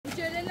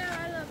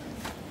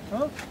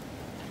ها؟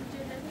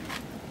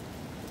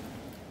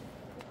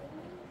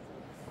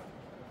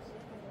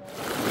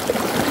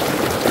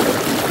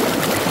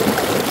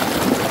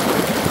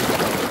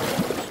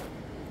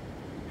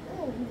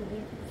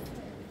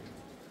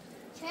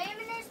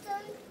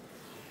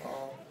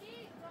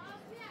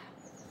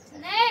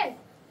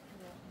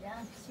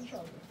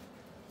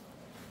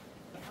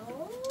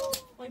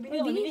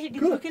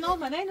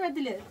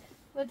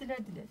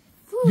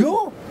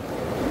 Ja!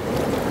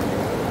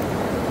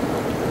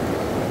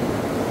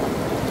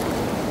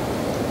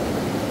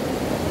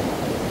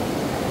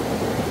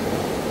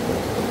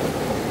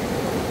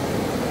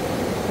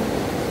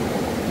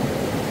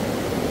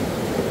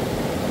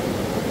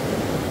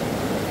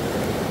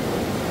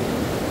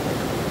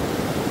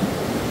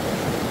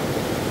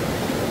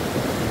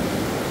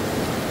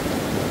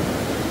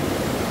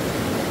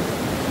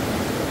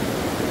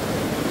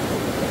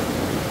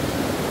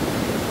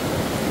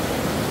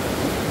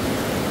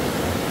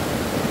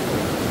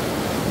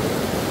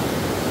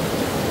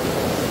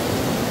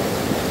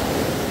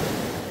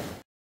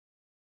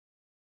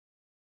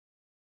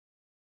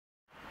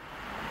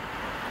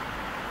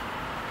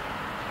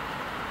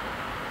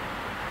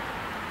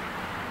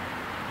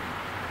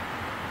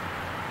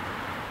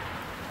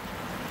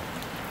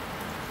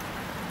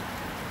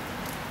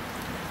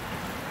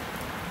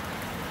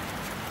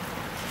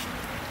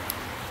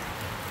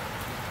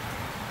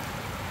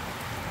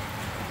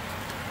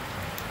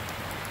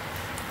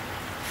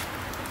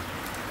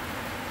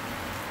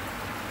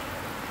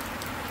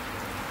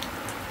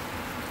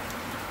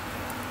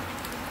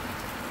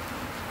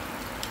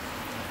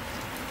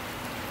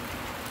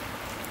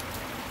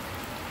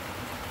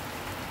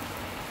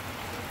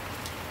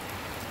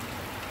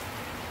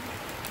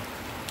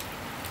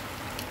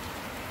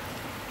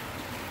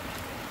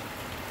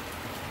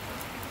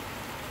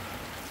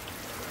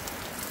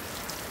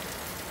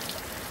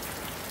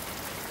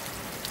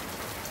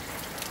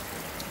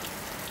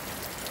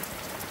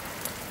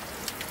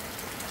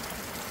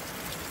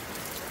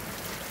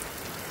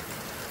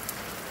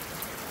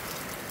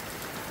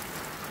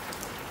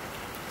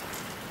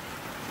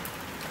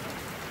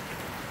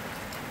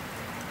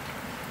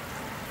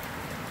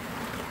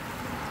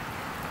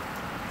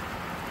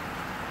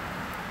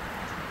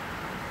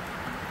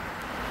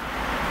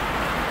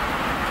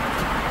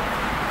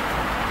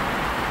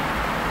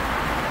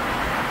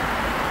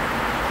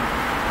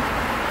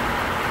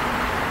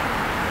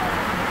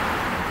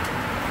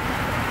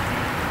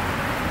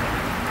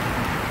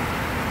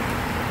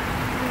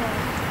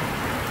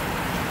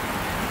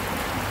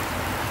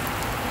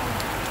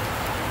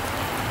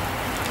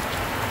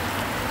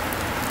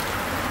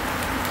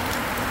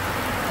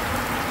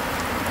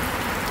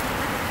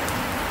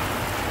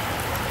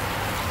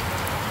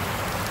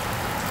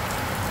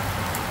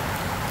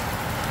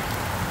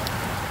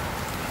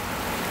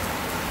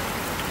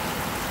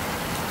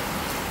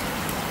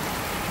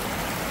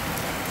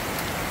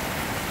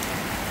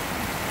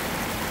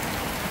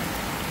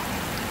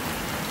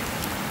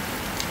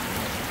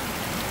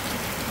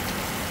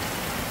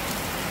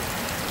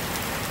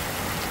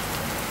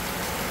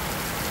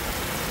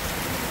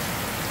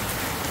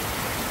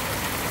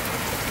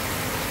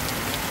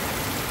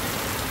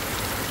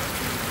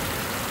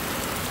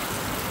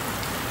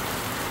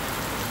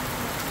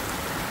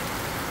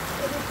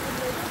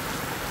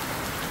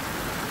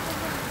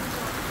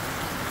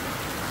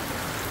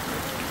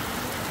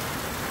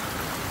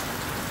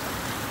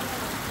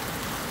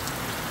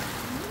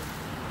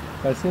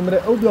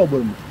 Sempre o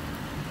dobro.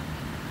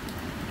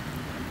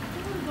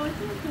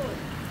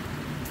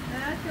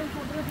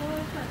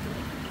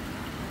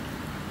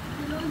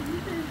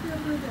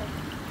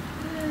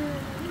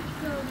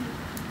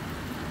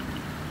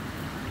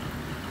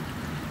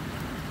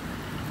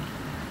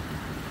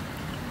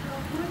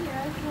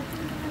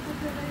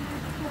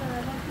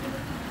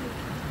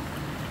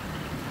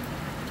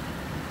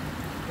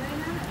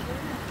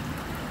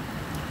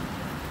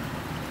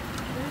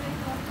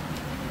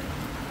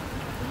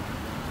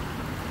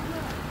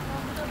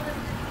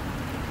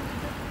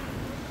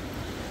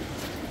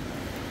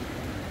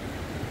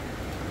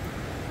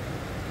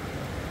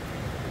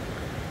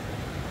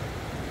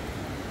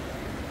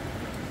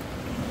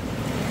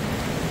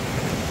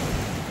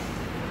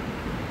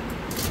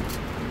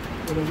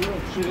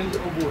 شیرین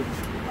عبور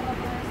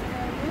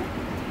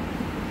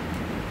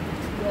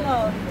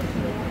لا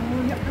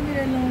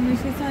أمير الله من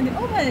شيء ثاني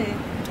أو بلي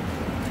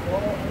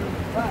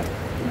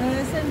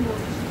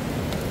سنبوش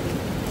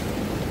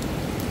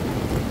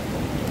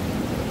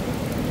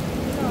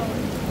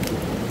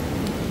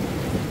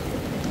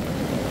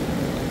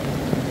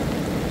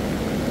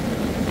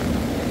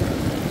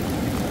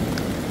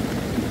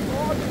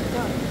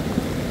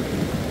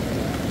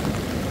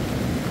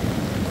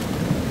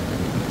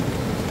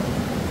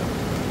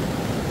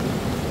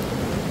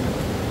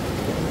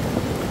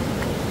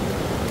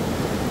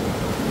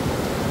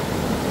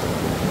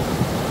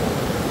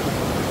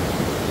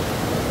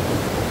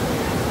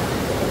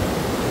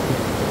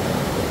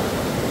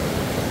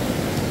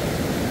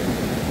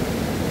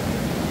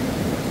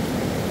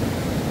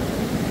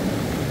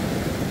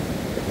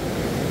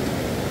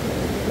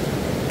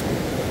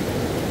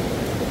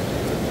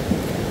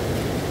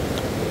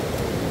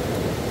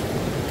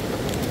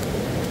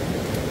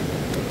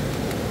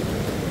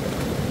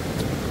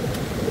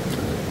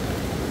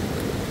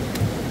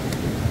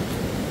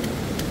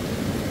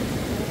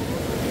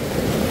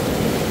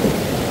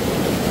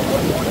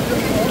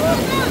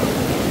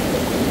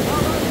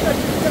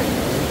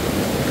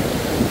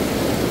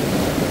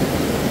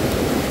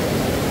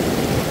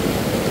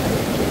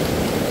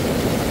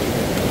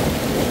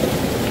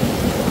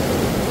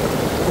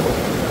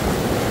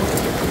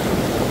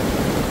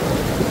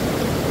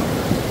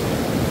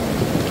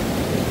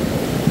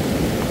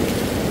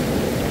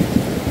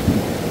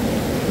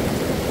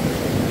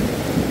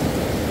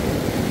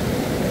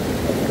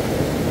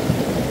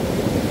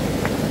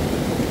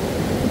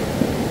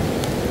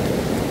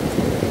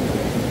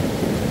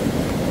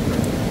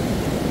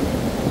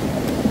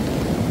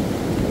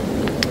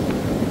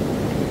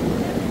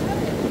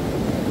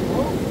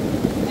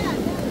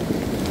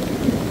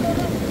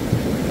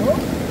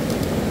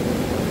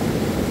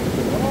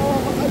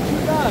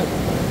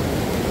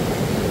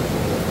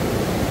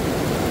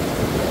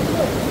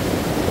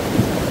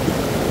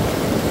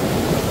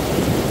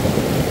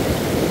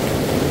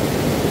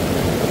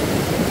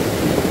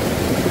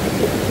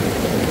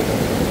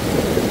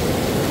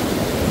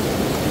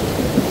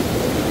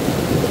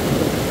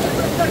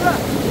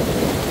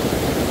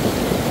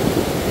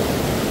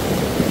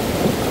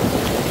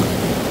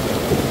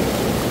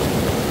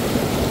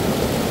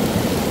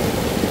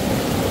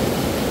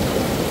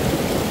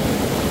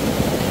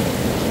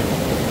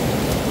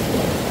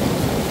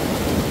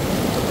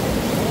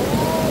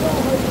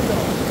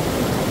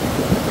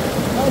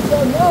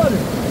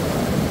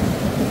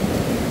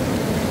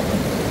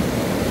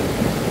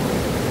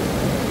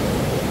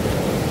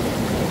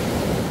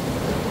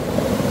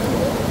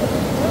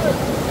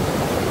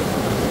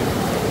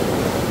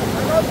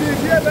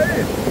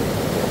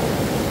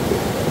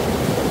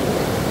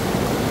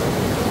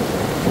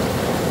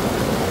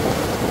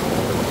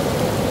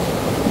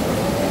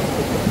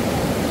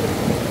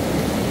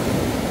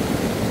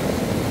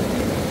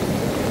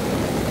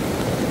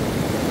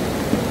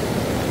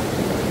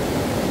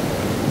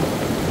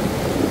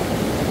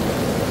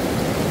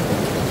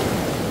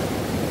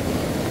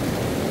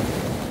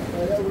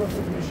لا ولا في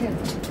المشين.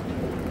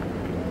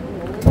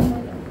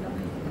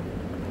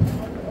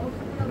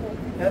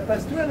 هل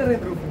باستوي أنا ريد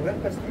روفو هل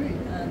باستوي.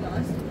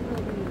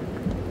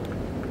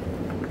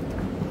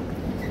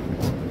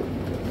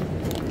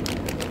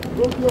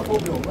 روفو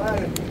فوبيو ما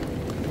أعرف.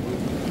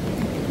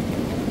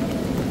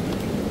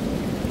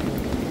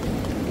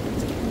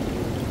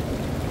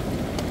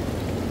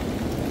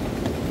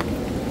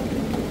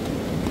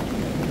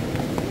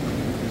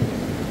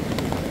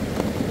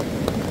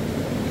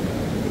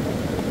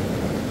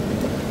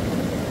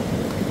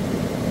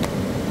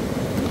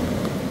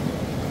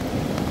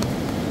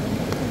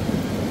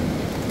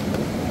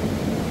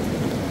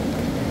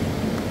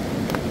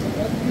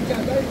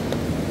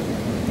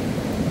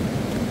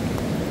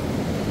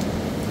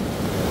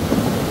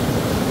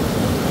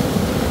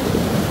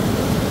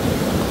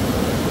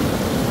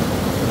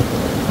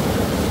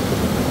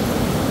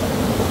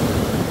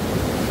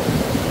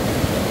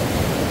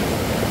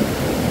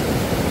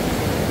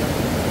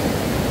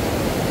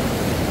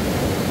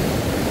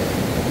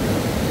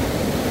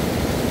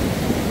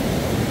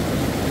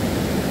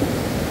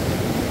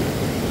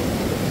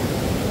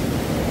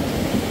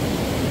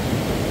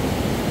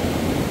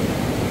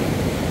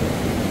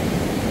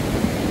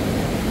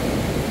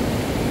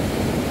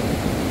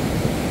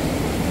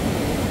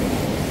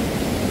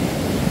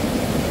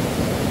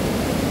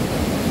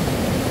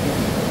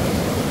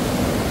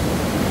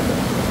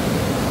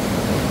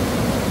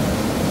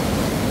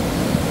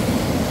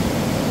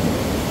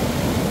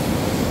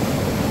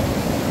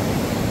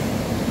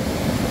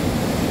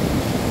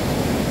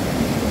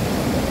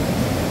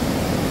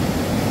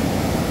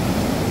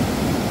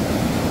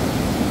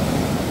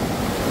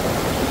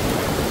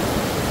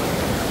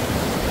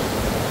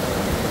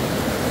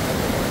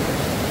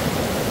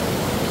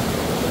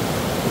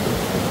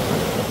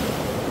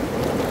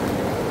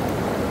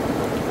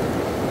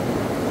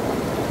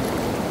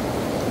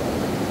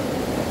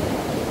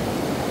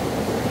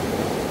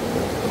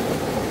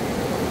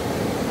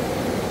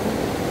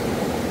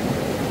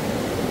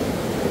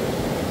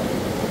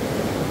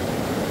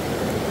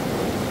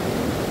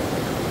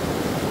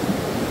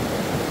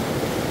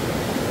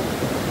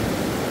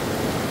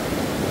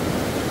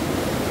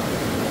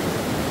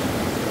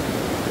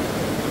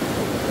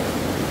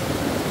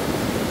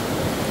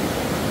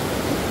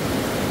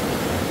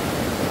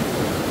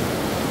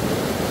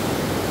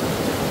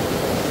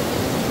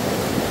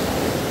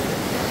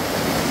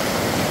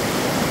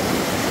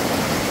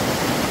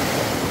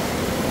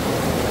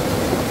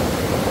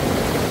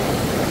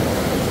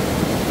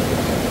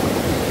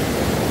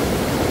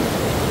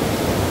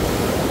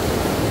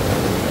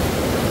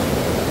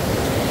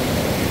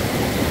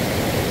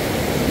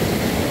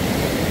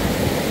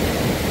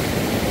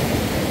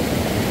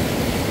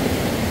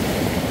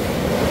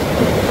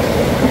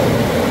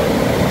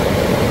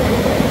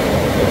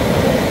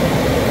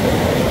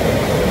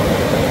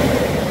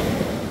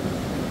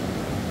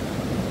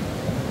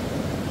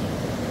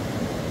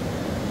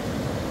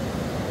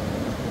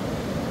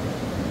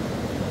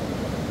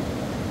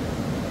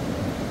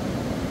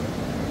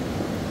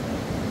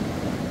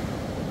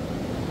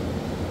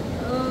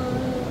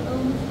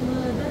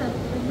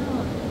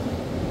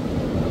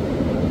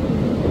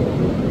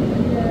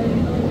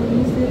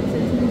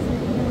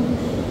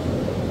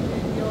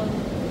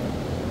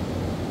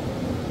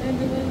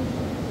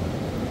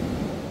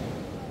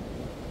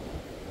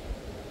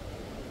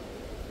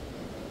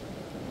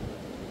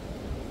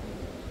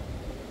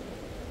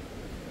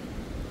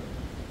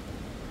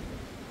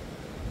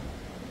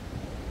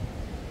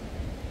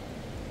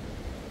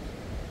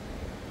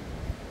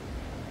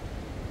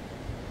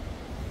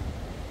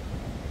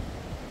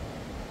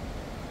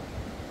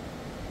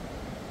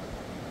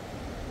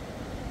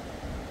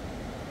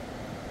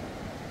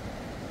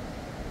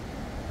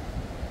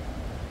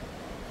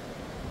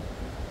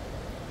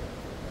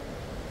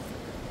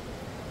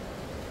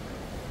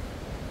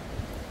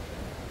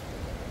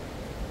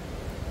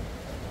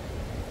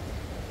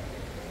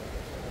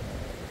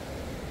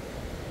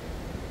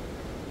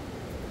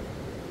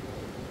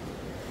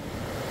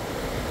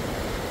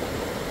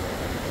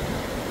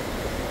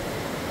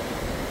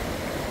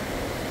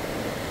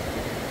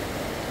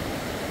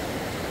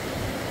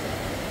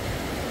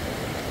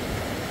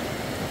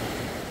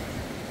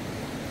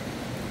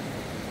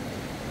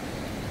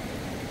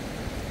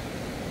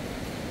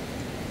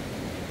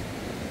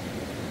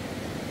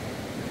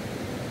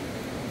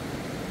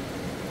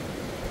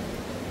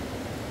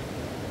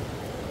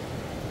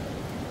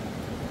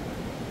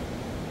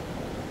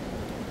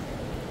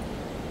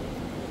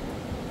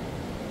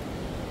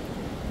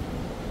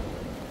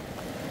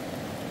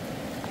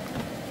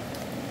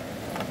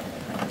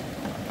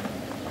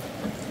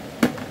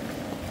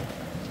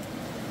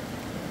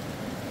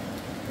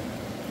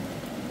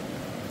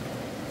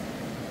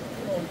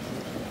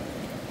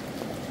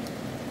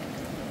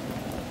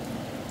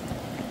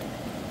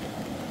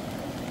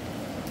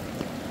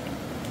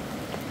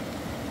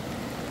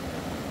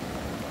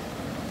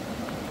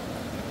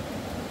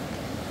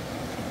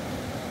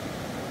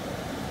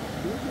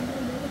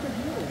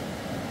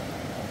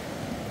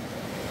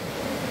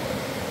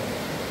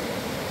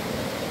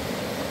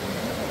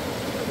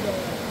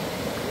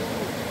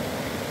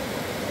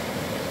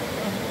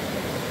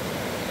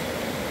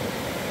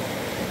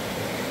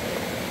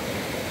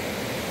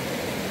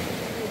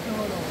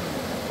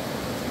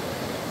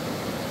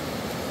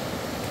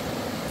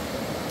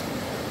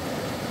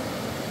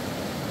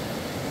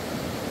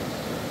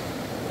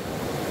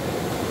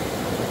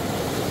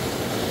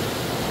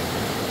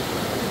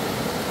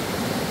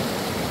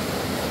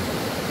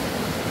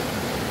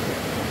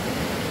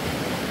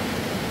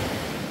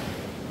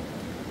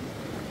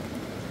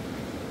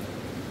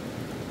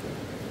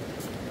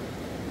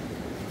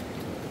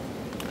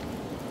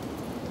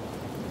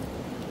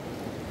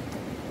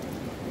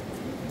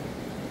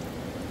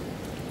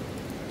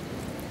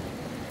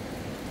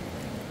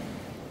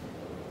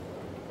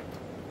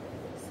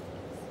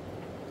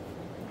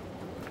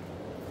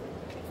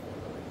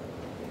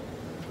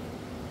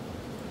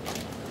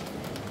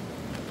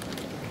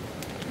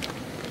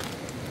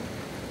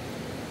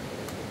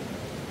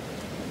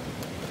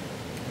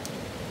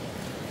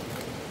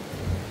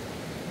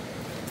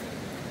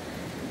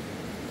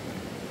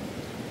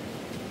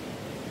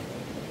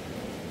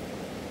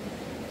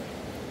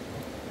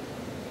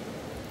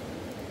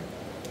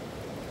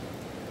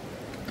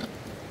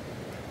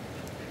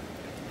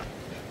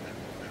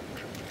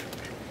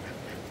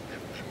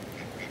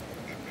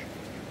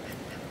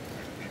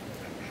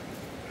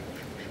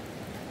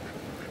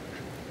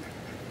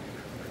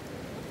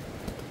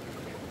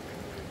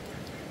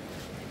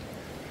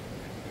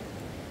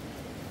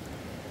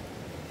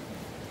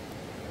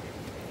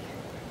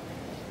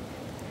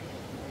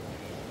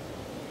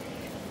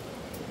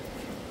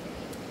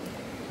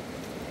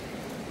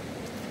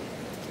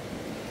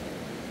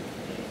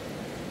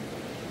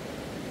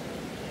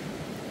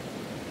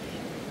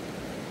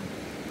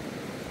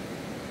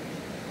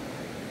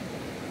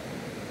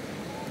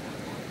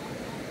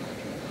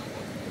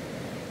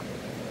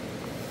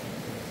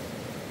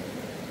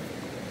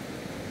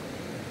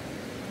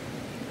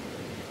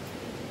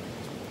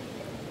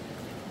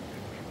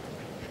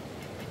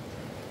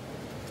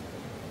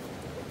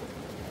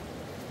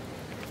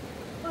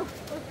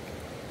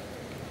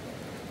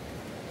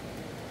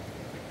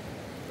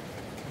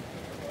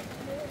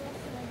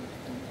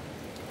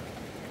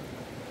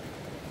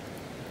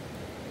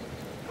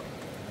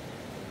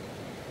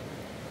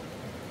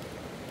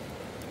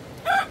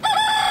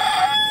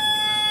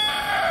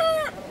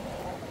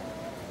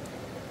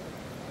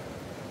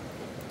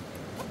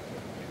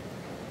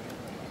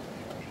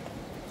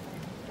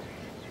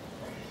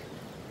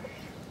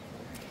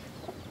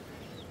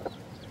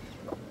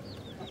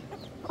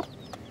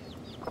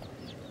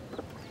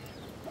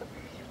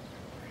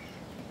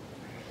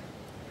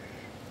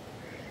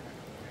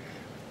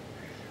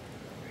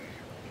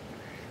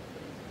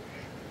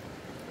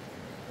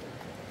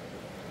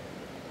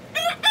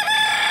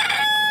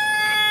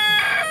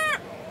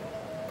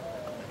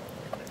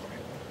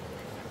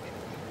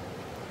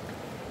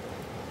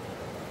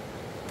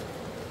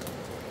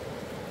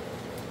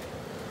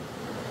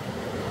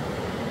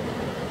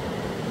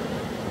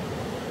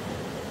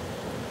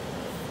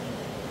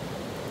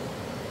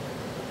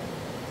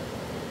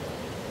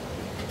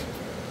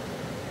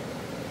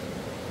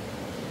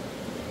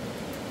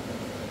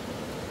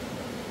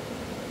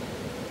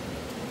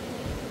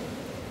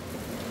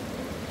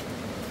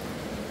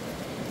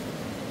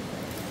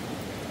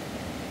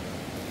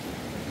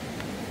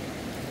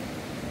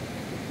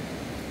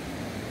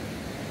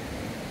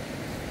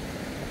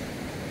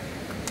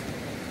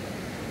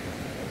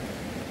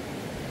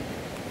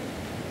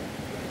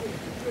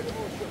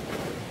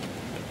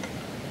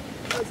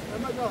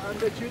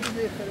 عند چیزی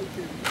میخره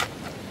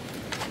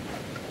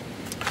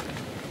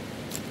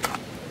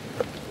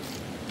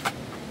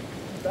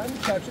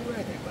Ben çarşı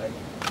böyle tek var.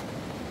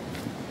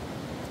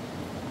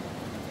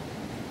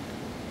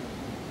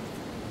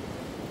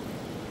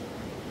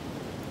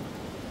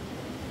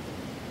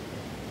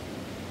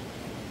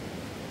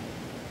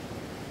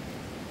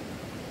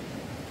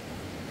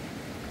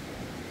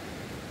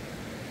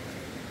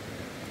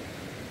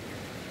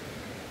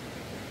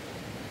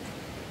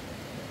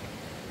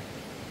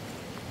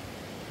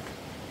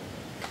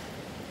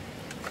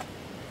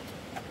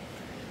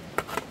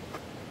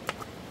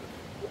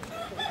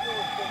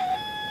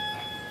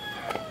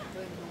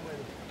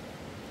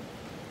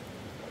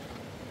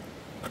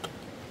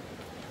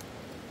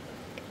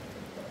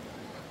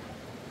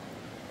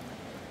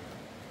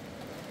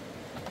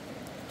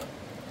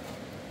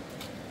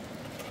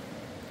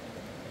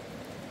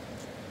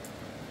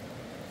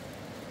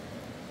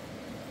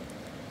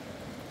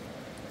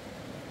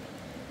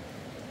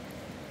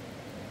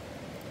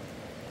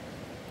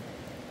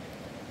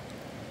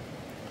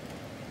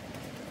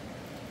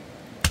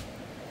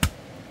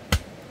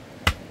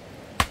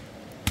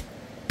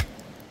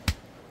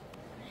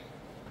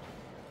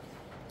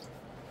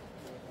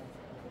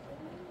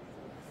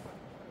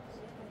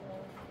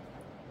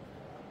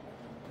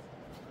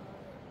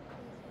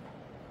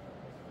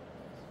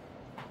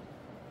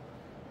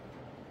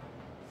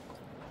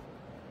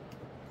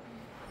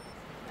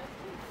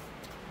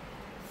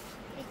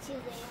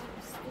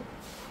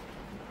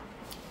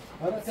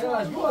 Ahora te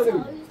vas,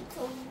 ¡gol!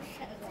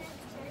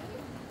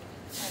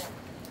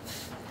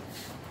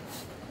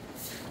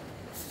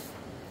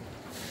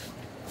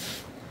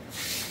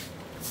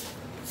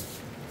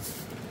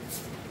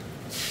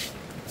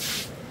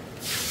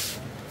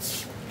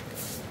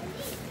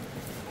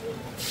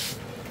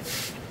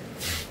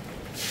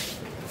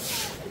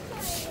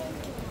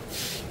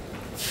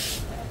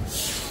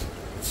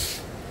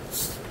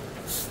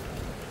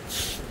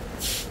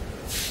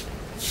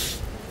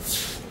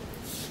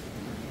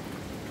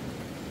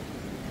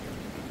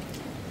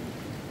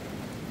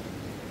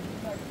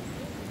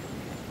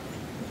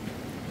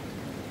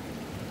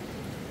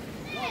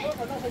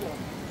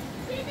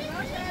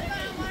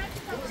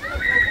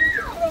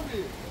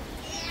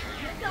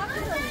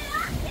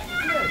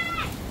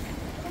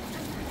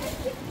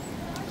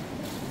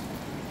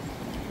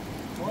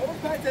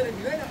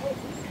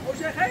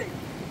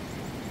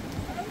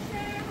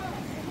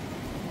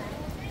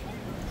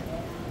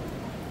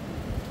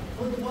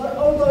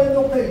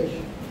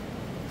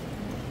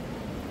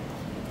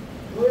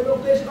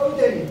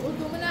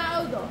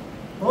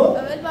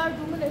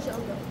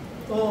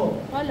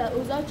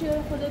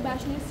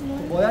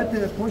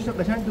 باید پشت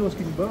قشنگ درست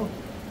کنیم با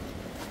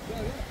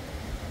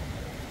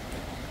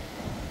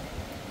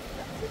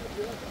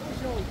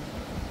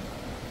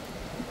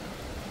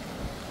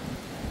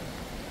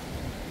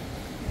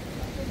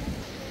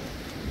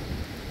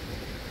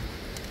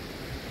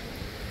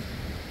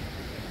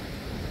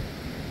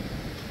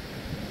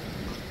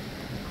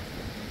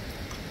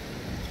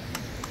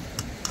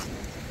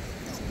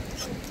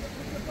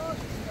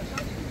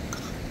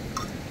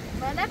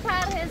من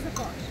پرهیز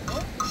باش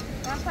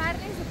من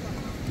پرهیز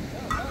باش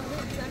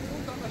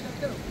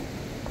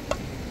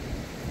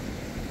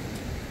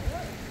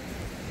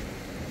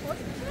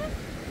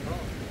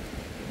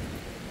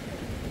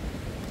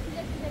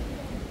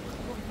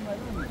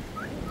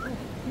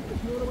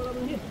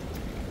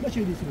ما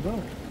چه دیسی رو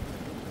دارم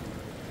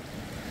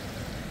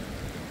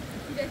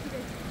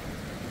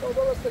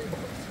بابا بستری باز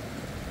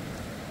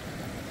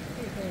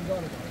این خیلی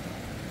داره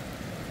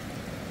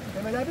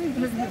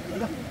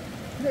داره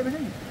نه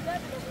بزنی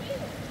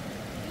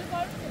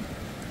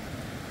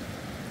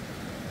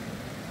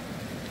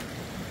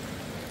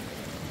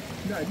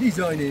نه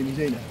دیزاینه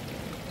اینجا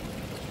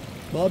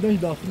با بهش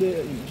داخل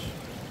اینش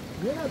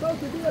نه دو تا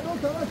دیگه دو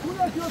تا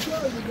کولش رو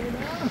کنید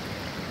نه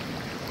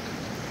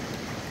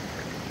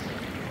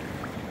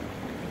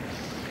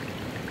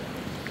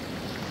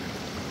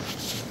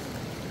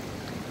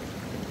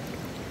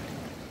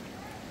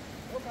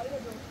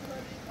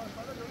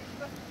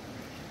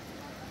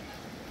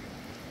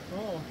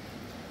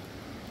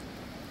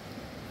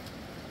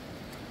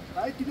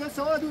هاي تبي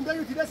سوالة دون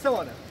دايو تبي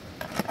سوالة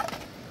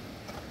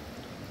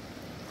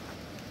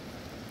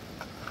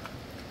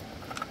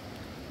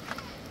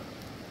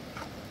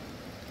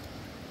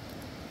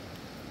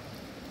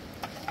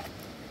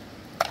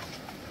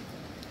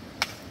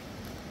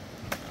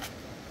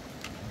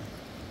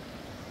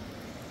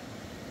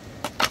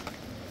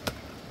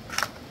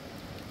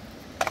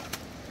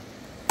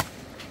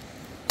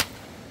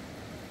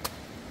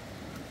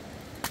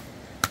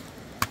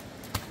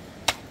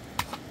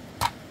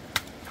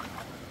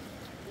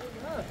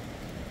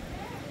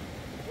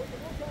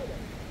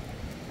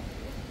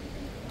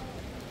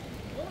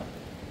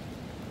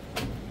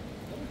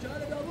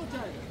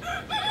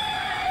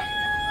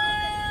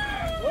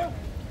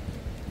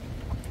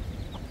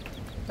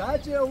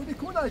تعال ودي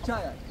كونا الشاي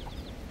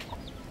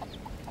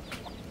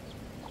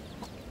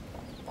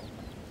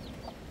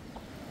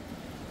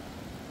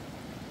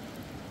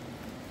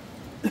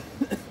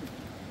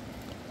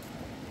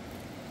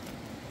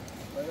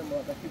انا ما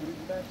بكتب لي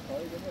بس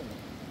هاي ده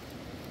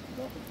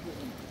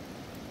باخذ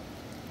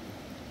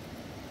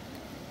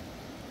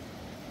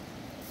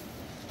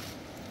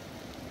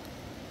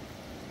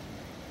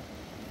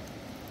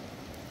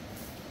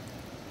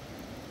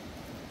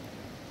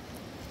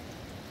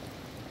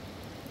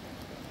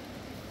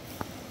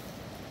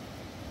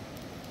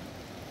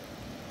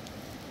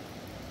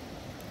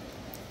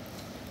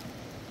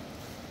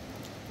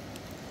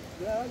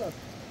لا لا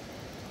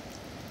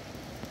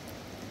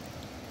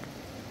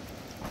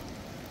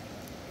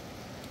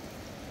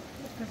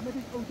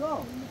كسمتك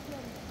أوضاع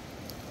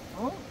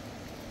ها؟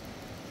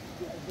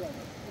 يا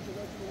أجانب مش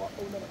لازم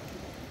وقونا بقى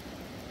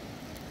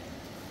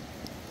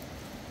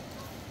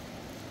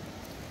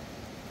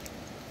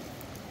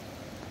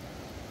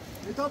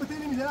لطابة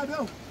تاني مش هلعب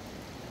يوم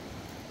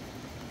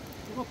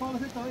يبقى طابة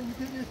تاني هاي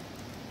متين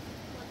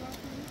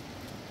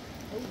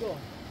أوضاع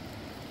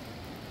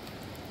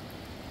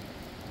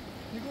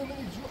يقول من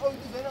الجوع أو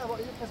الزنا بقى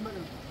يبقى اسمه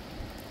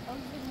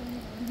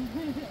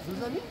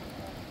زوزاني؟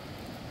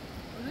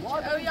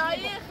 أو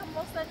يعني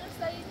خمسة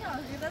سنين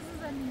غير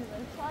زوزاني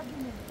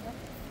فاضي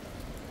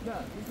لا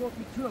يقول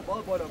في الجوع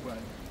بقى بالا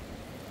براين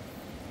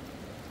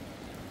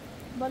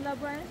بالا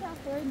براين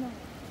شافوينه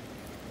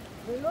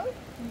ويلون؟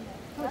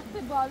 وقت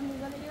بال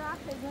ميزان إيه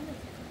آخر زمن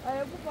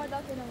أيوة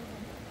بالا كنا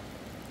ميزان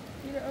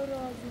إلى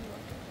أراضي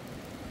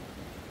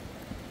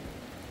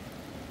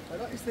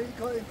أنا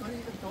استيقظ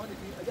إمكاني امتحاني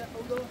في أداء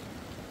أوضاع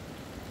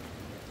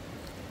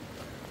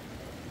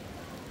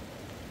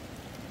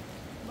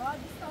بعد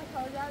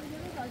الساعة 4 جاي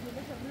راجع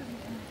بشرب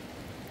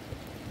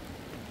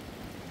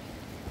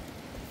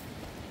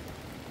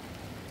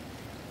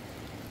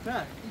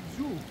لا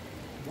الجوع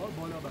بقى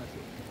بالا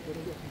باشو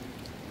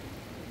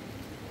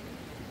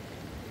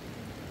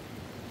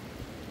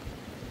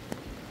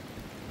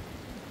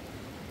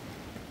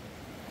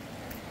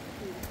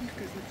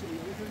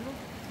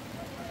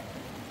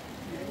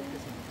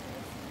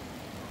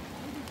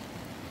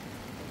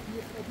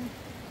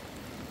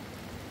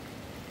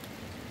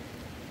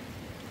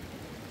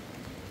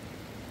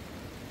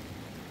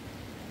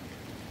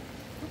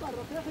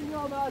رفيق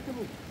اليوم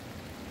آتمو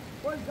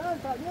والزان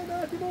فعليا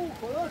ما آتمو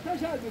خلاص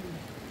تشعر بدي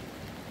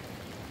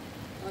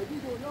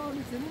أجيد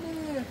اليوم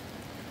سنين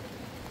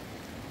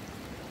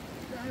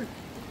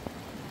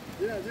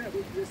لا زي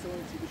أقول لسه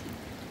وانا نسيب شو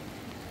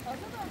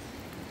أصلاً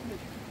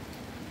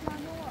لا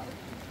نوع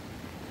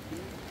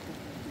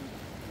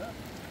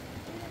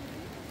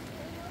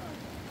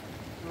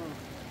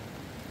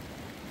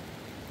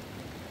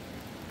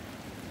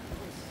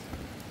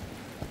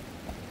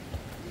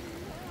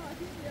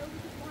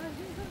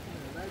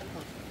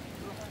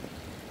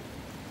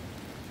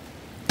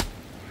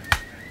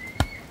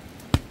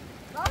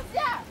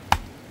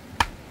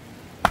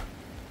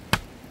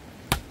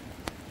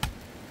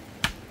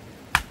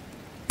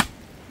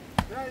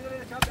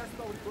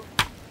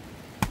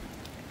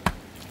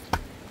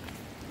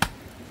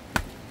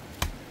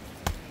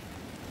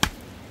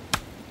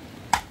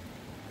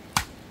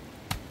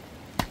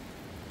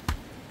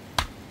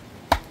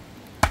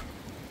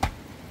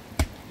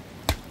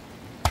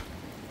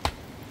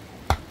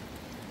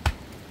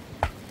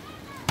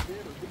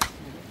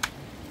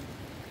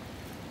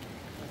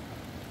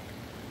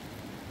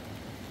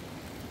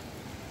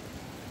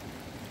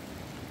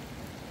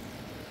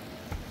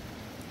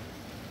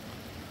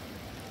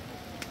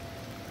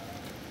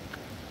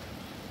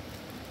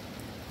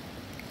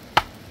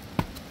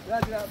لا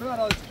لا ما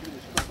راضي تشيل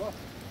شو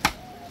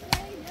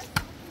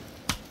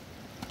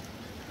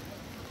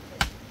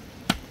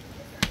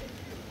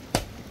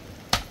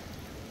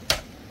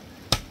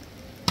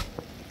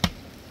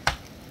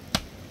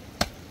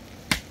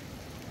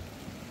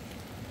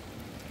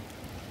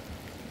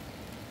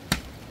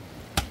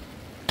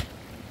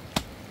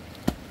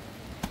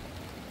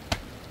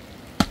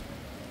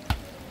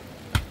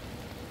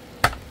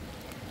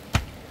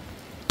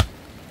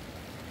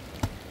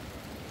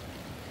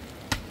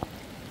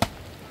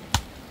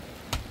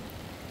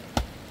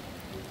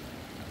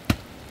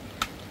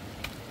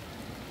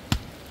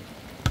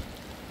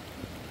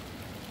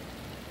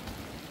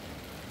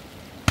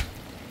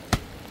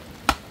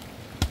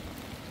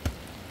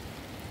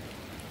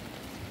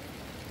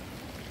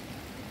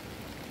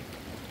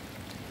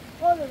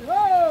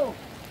ho!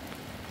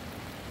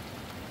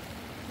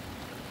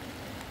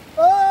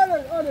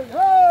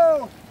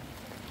 Ho!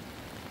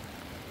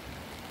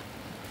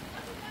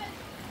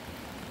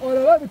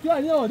 آره به تو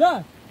علی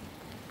آدم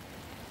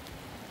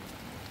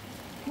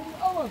kom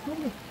over kom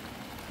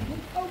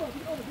over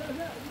ja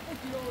ja ik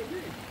jou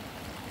die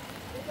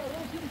ik ga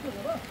rond jullie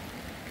kunnen hè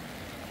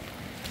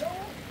ja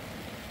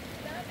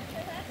Daar is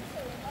het echt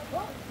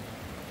zo.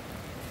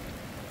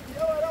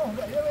 ja waarom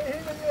ja we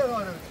hele hier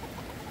horen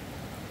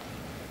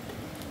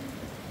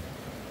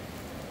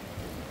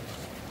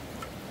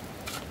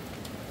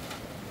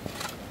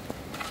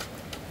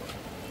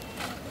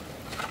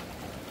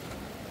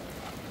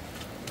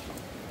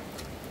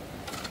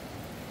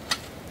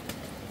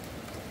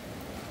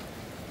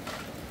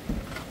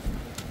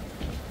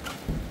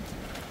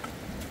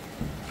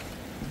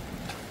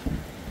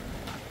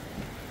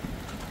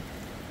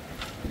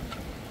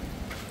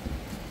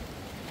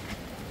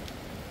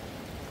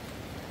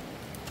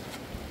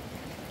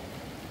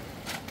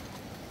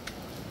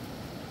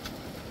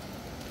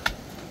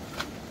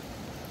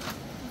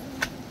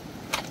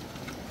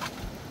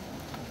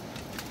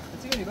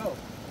go.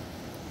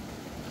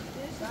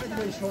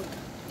 Hadi şunu.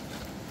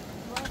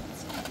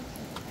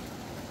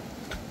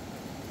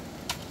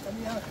 Sen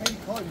ya خیلی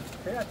کاری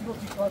خیلی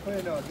گفتی کار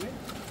کنه نازی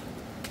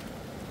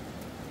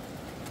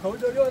تو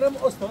داری آدم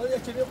استاد یا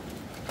چه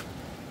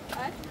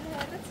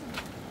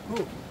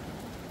کو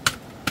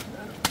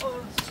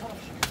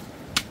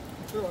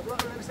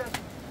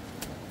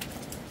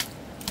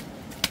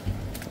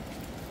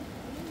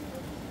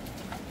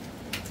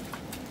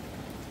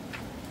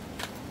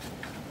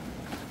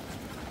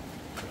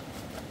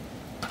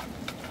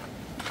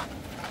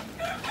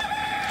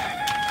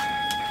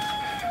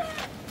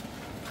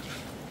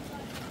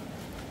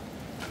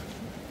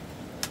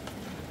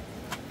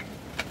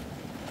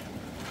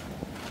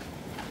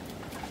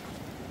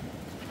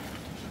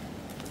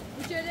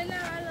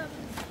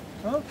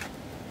ها؟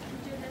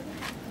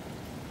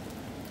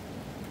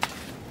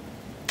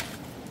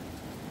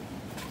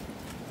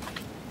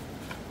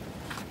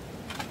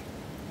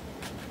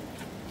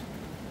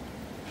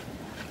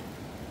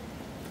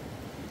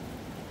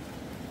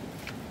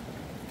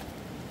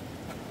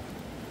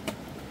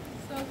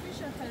 صافی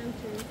شخرم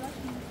چه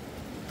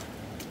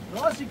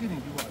راستی کنیم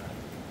دوباره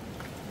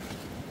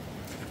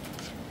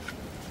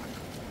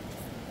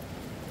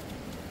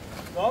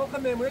واقعا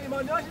میمونه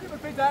ما ناشدی به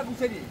پیتر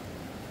بوسری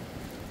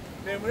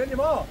میمونه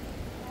ما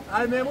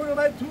هر میمون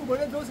اومد تو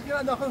باید دوست که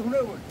داخل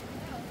خونه بود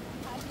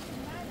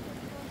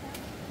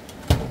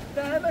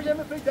ده همه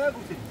جمع پیتر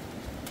بوسری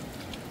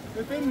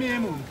به پی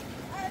میمون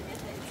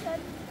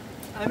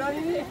اما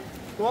اینی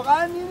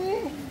واقعا اینی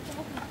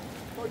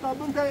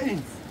خطابون تا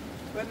این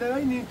و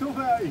نوی نیتو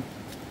این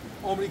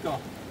آمریکا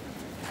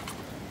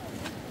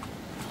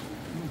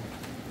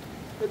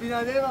به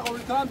بیننده و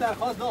آمریکا هم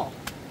درخواست داد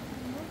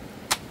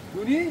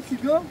دونی چی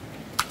کن؟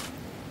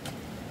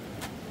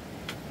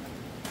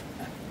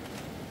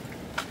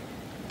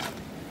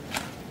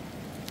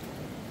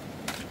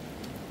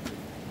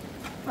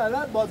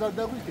 فعلا بازار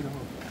دقوی کنه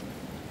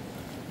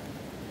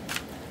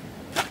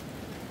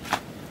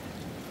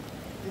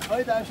این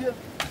خواهی درشه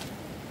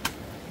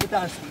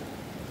بترسید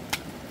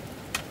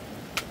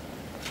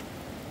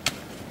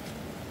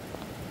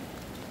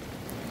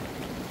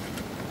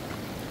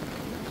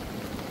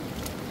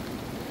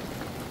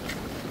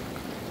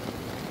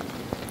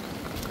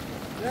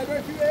نه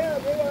باید توی ایه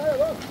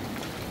باید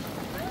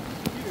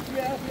توی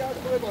ایه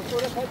بیاد کنه با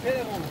سوره خواهد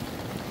پیره مونه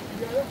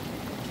بیاده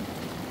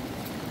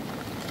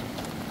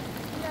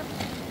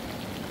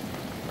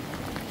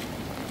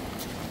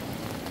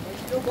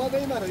یو باید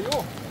این مره یو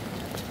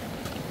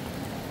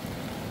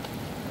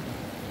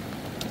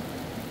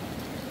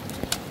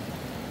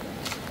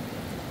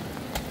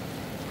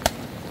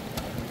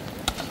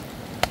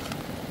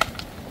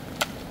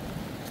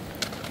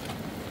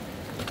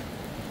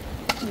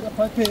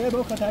خواهد پیره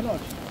با خطرناک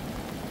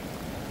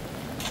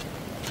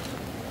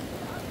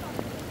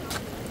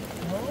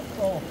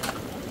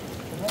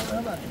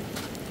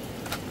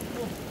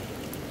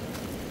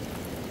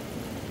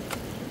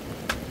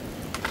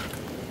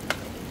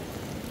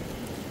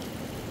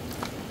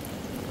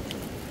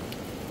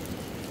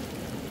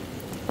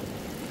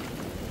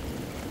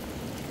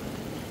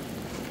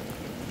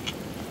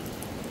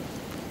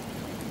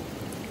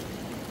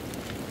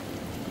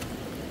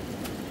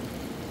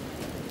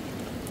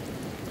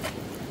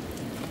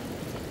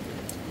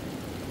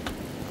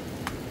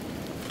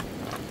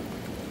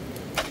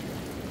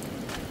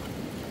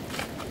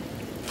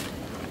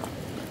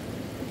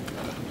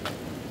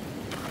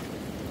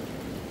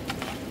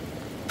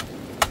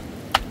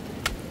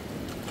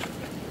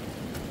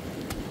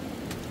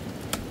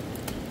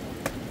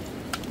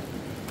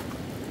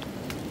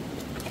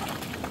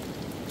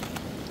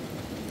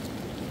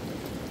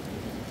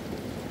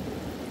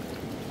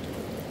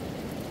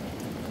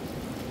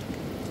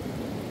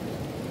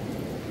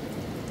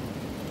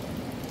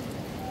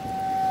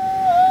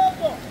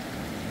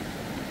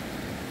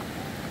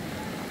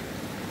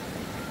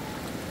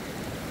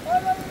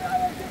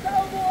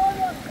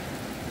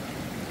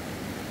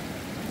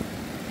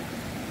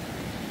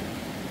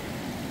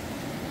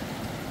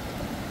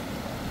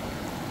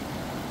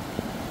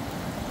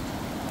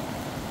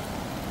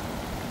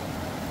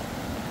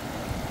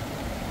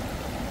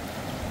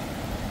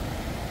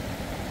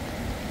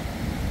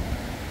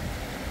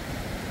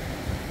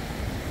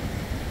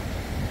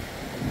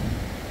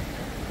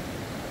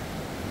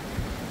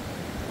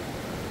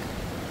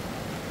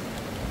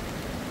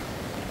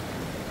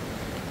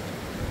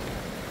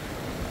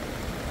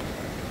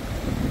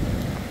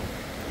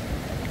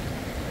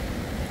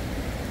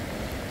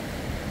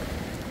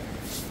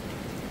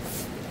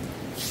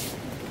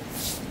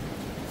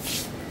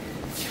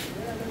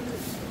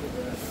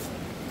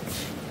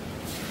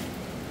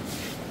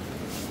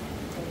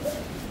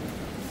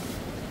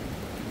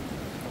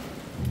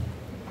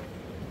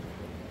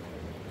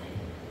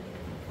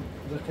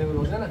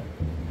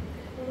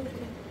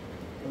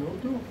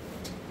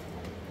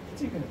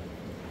چی کنه؟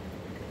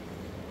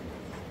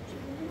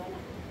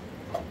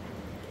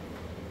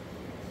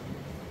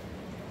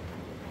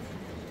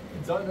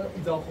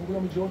 ایزا خوب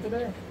رو جوته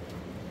به؟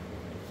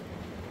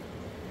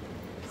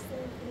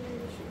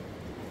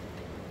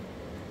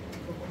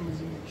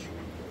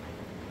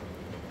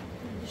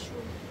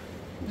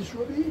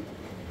 دشوا بی؟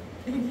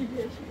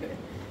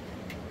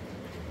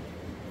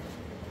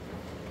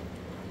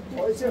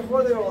 وای چه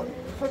خدا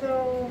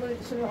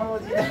چه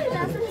حاضر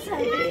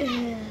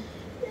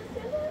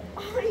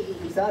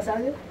ساعت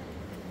ساعت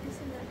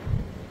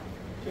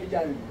چه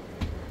جالب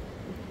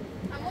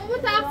اما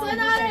اون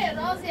تقصیر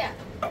نداره راضیه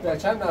نه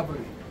چند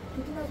نفری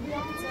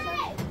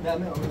نه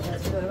نه اون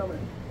چند نفری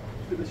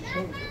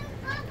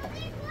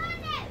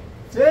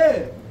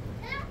چه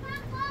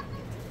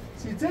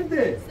چی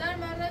چنده سر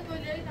مرد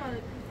گلیایی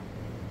نداره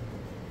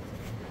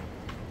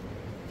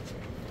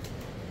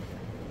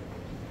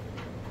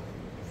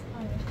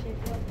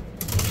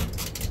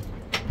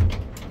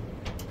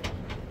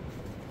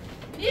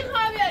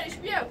میخواه بیارش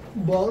بیا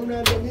بارون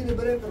هم نمیده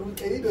بره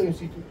روز ای داریم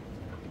سی تو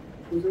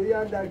روزایی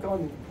هم در کار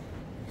نیم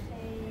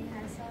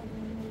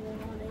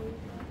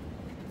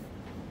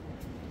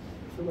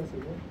چه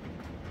مسئله؟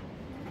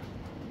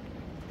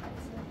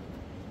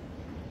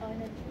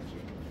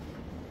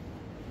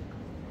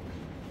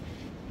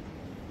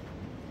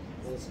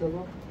 اصلا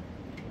با؟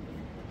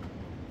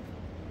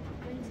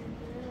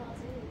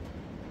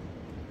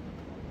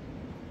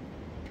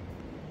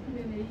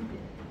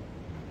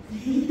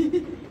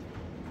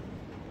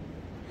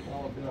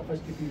 بنافش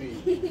که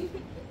بیوی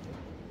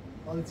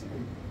حالا چی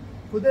بایی؟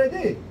 کده دی؟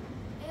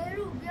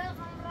 ایرو بیا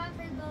خمران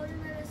به داری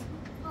مرسو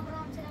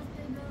خمران چرا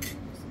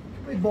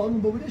به باید بارون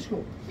ببودش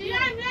کن بیا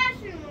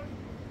بیاشون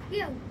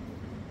بیا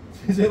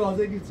چه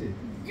رازه گیرچه؟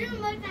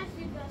 جون باید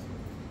تشریف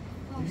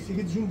باش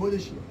دیگه جون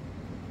بودش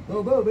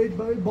بابا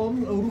باید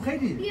بارون رو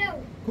خیلی بیا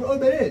کن آی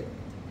برید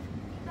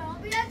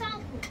بیا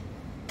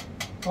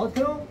تاعت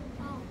کنم؟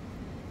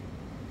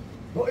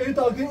 با این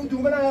تاعت کنم اون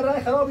دومه اگر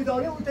رای خرابی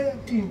داره اون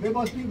این به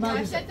باش توی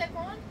مدرسه نشته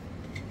کن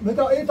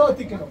متا این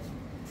تاعتی کنم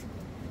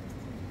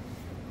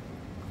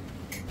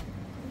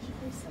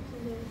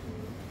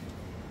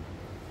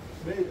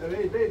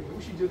بید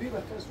گوشی جدی و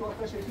خست و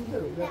آخرش ایتون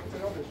برو در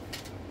اعتراضش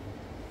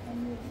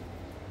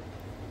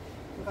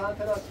میخوان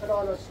تراس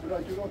خلاص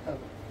برای جلو تر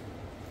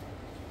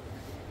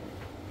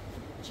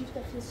چیفت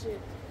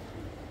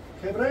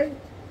خیلی خبره؟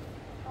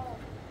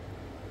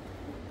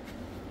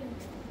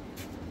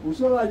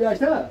 اوسا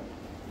برگشته؟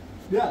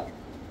 بیا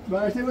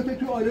برگشته باید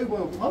تو آیله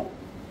باید خب؟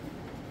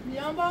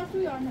 بیان با تو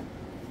یا نه؟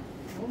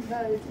 اون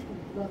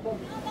نه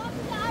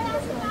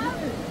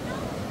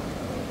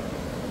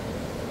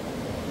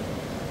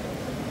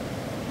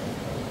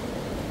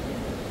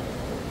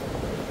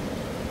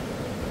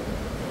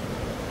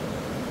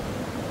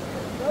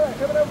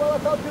خبره بالا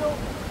تاب کنو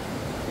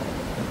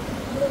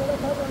خبره بالا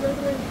تاب کنو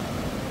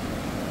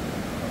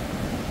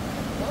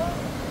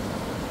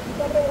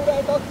خبره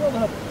بالا تاب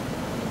کنو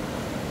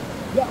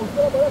یا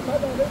اوسا بالا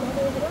تاب کنو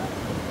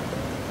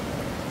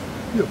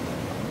بیا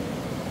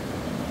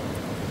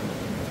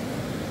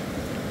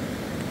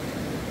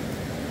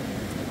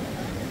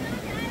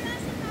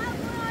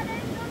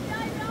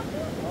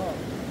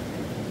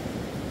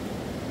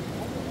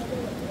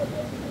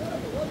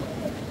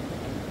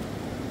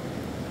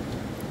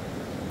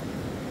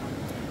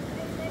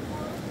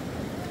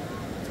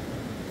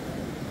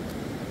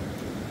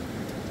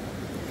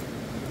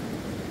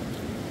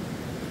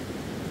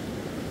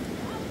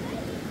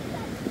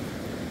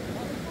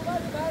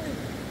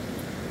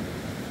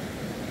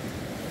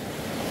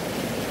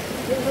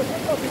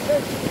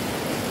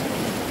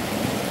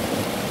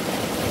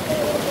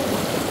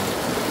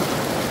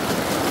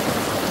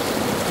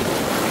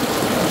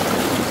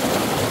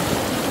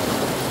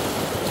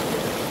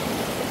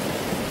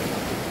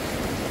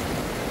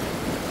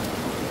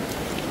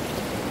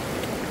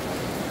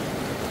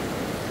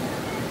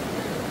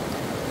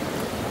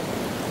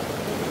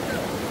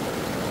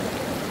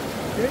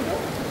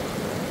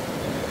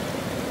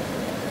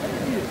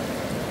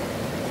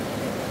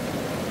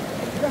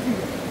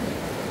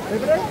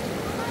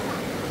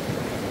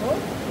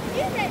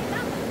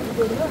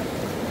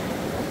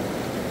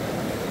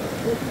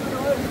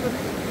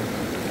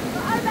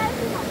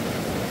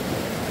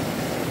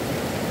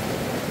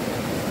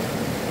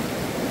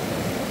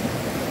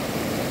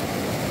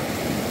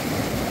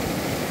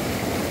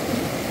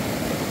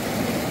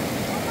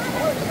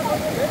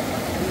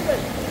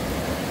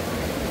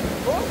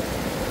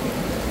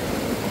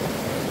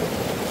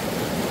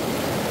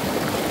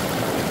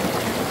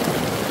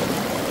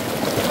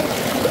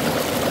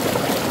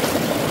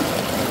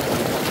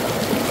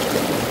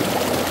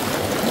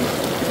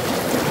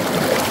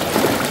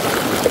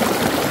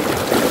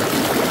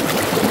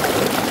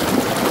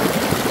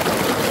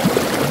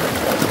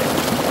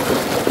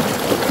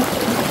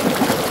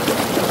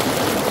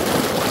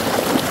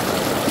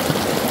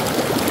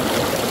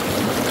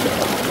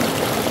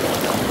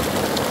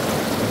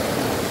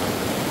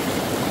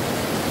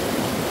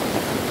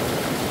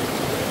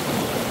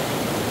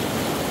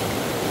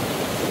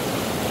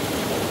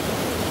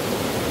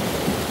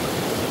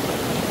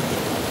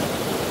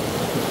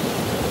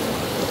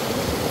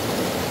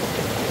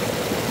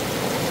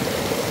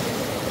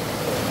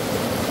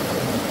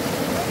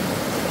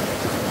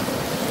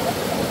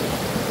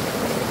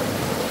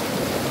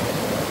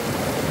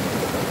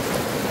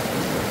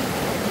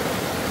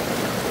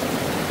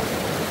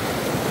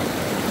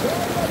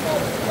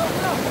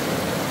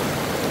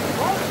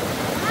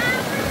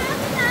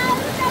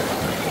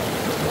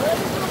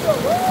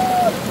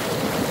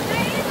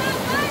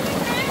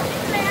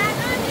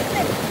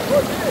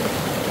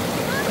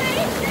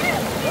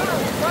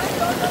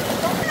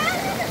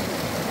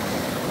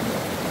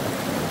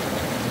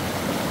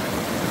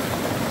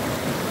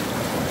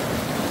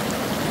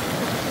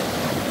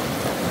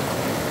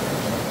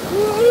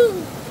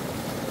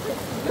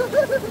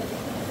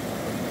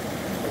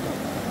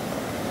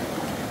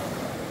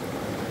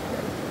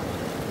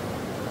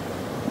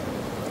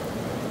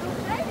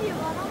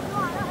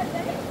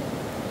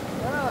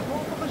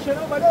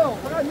شنو بلو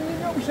فقط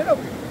می‌بینیم شنو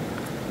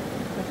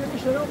مثلا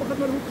شنو بخاطر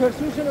من رو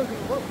پرسون شنو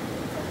خب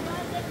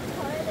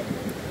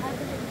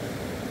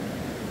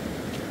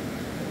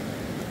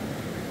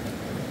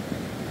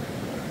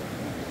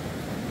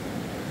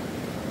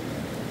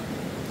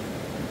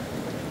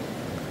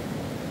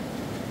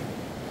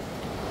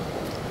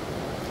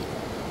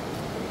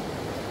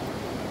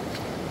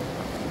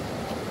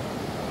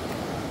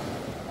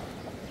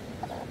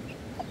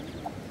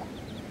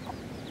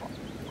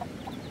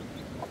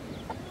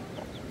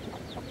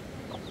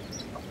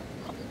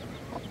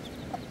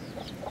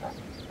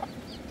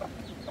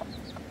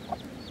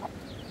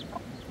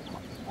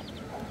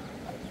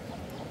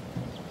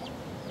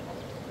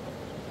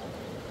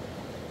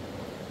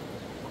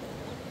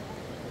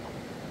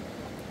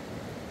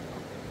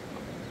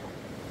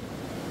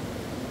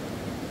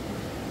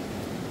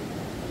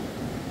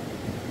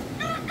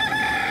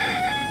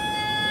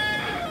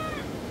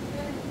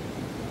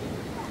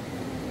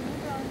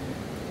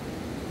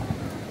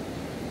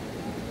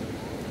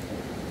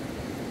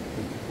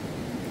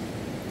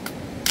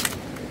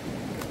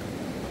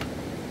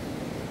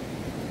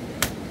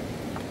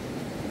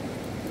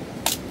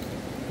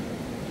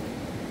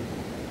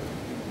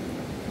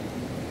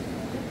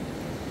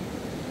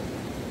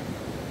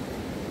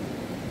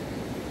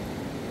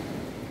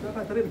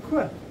طريق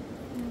الكوع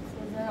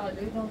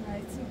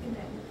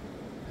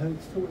هل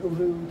تستوي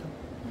أولوية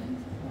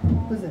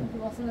بزين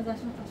وصلنا ذا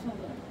شنو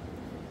قشنطة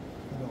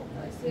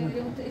يصير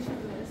اليوم تعيش صار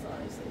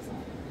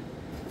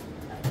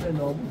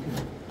لا ممكن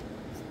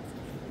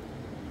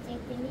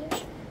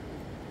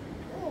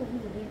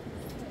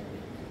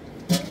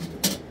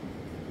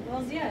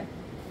رازية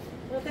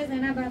قلت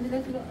زينب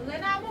بندلت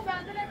زينب مو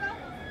بندلت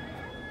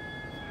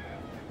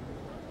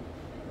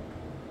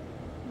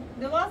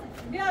دواس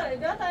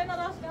بیا تا اینا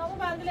راست نامو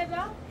بندله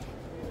بیا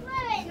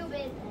اینو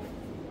بده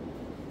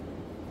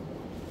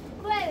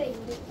کوی بده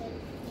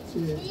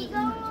دیگه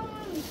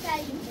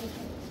می‌سازی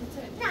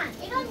نه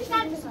اینا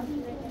می‌سازی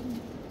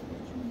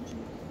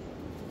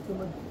تو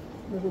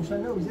من روشن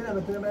نو زینا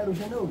مثلا من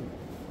روشن نو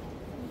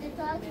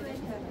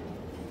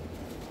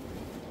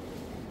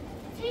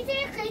چیزی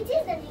خیلی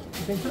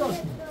داری چی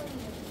راست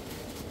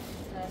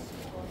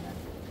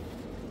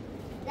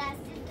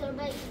دستی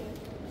تربایی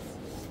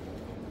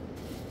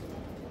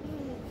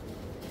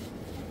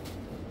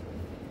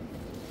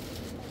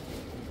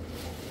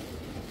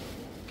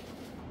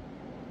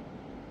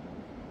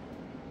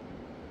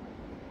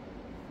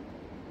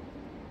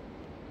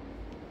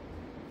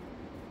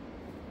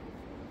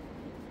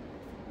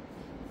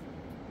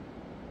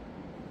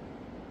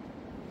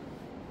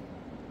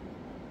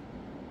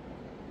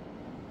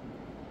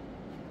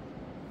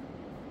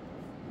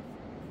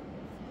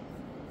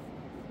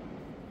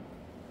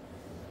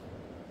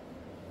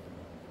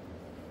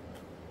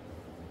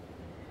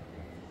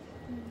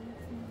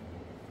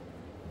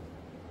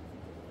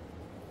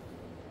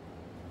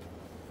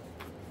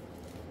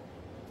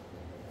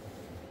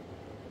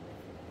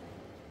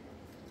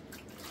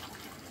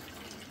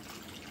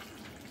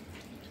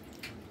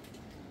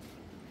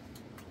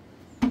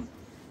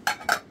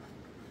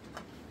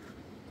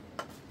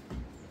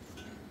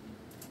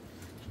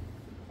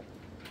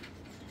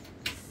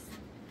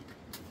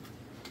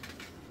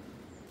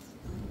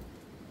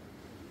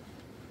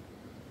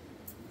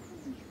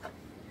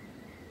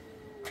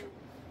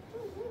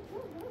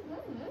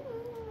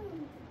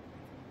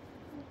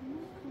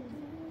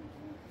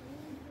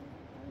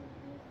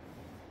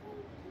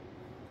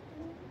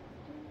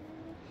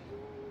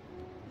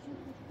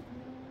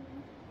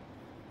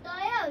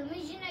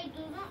Imagina aí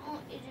tudo on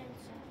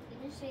agency.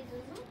 Didn't say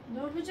tudo?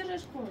 No, we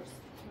just course.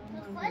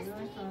 No, course.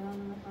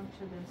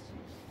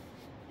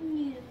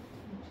 Nie.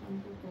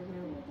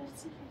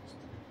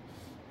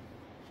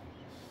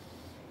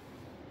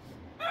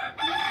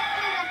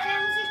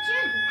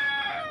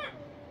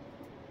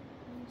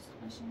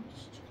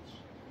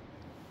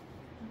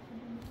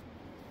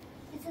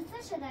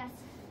 Co się da?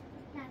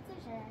 Na co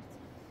się da?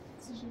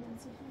 Co się da?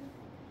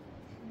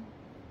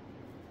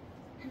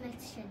 Chyba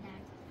co się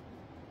da?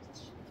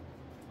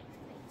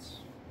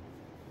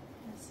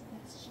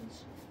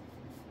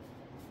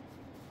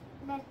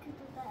 Belki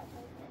tutaj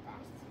będzie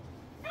dać.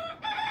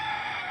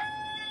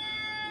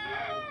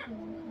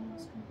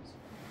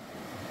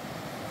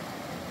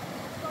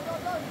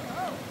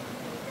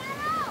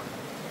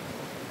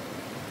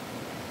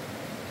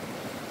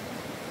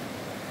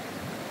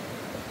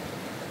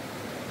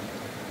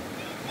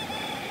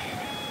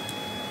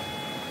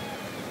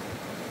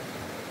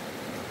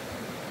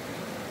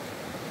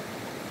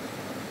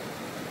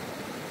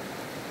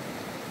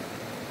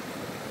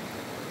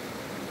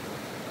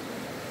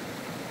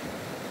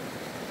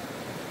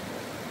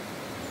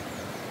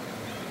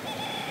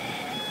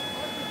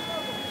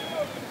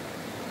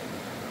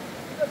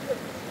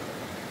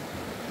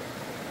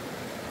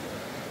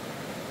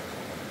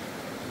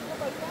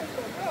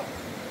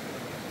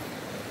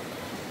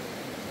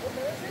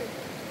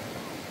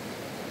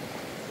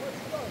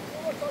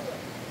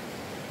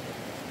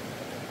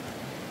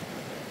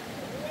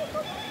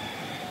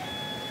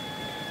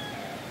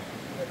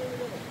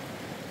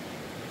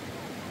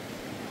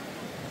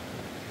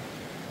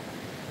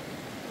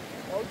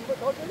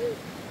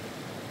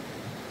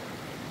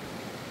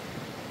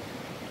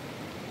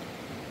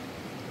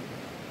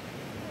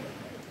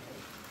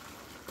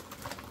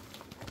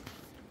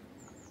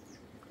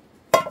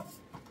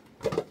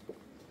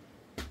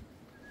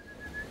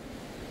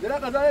 يلا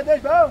قزانه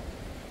دش با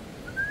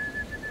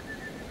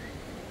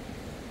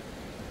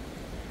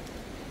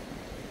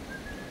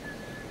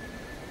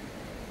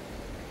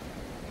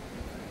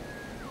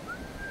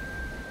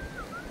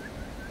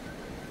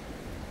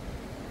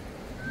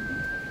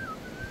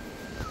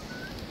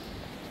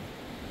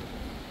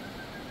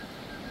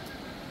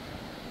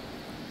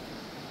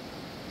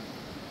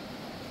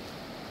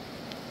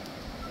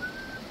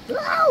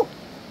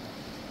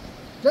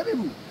جمعی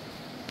بود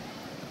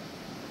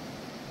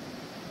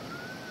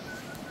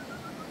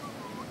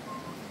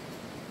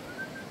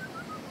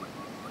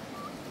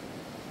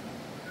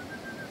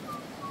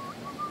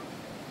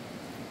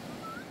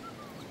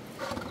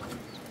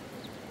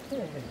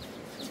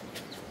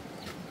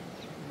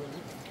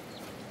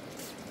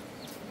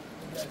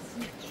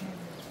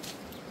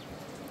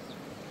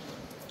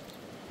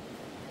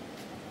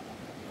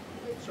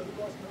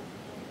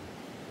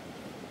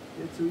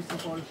یه توی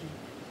سفارشی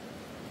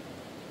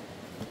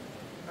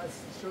از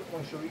شد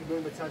ماشوری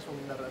بریم به چشم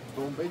من در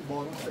بمبئی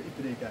بارون خیلی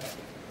پری کرد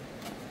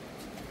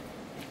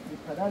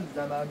این پدر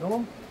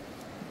زمانم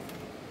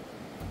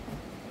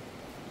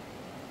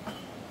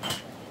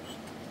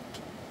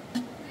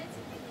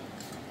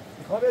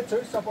میخوام یه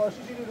توی سفارشی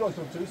چیزی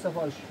لطفا توی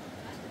سفارشی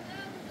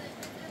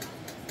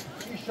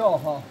چی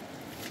شاه ها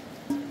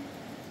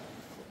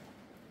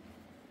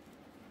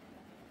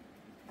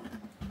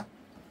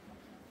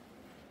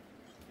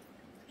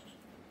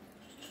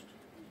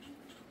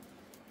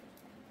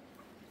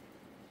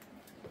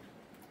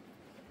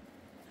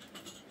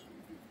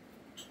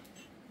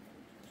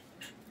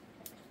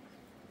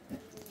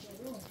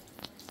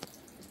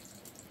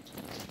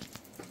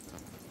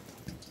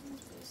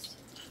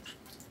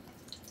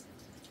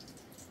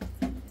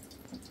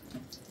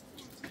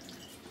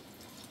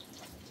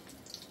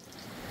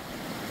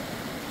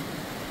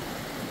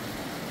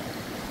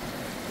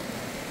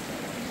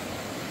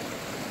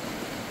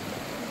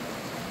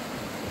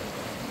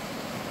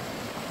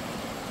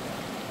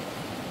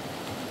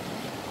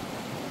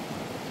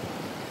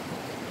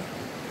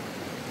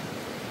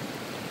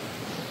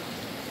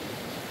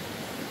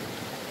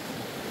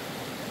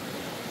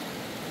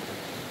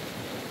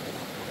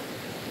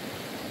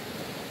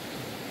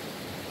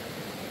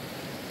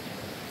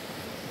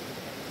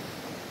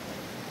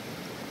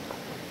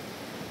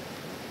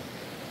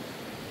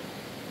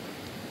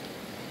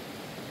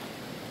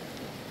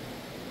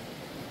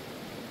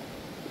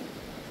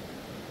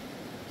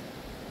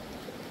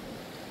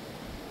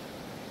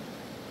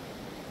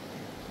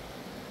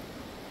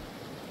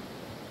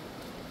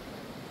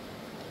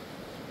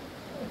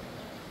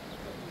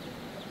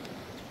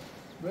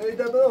Very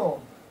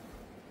double.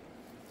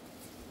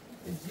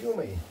 It's you,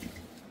 mate.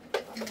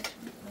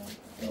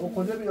 O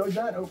kuzey bir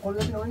oydan, o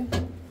kuzey bir oyun.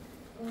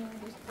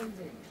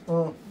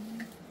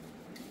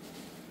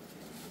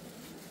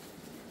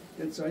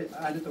 Gel çay,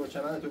 alet o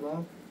çana tu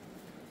bam.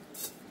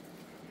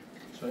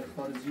 Çay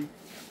خارجی.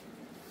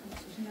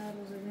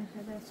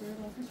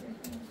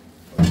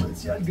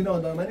 سیال گنا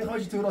دارم. من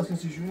خواهی تو راست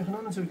کنی شوی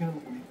خنان نسوی کنم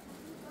بخونی.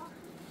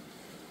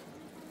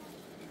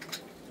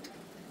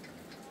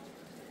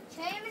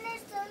 چای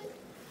منستون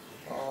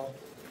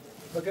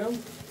بکنم؟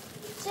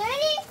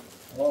 چای؟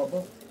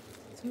 با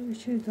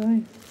چه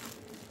دایی؟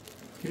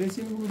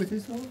 کلیسی میگو به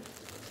تست نام؟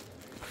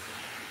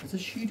 مثلا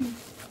شیری؟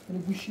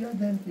 من گوشی ها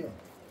دن کیا؟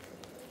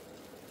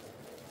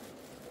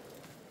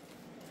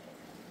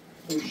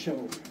 گوشی ها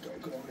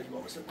کنم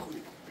نجمع مثلا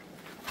خوری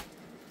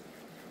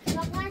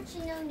واقعا چی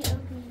نمی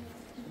اکنی؟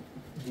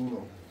 دونو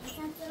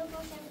اصلا تو رو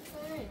باشم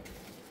کنه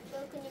تو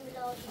کنی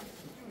ملاقات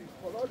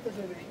خدا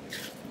تجربه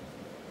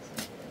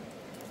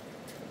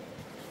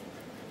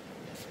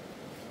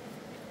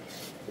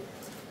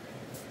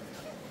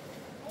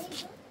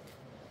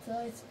So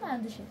it's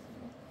bad shit.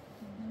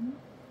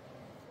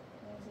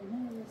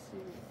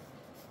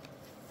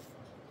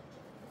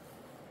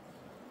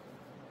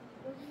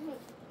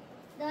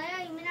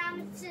 دایای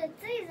منم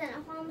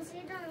چیزن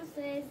خاموشیدن و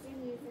سویزی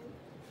میزن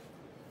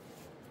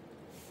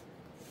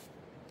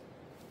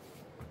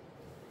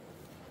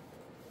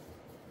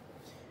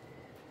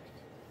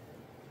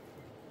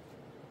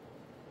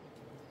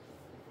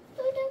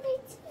تو دایی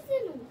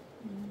چیزنو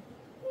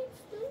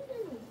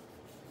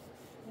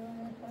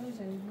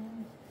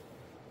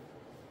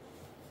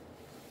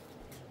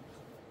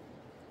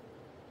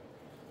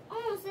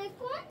un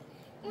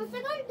secondo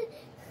خرابه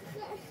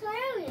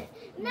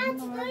نه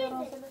چطوری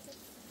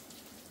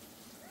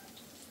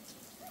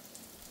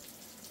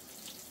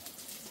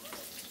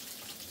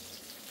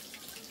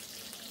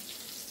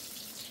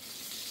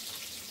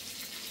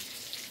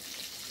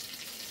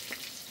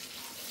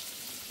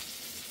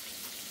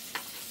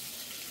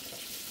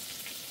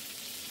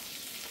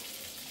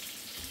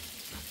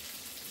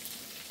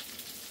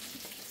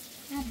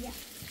Abbia.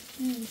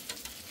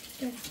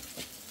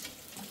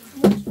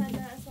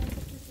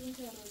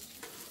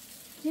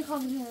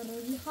 يخاف من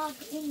الرز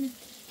يخاف إن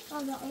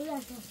هذا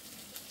أولاده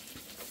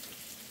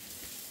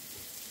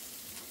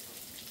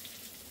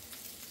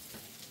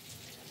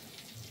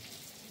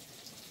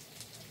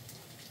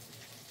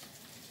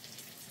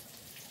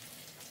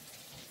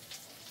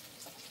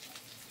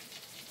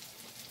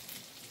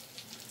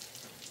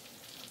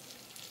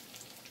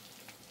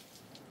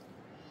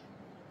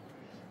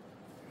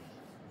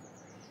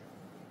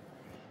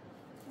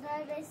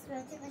به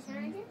صورتی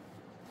قشنگه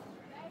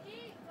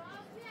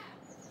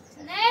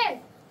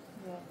نه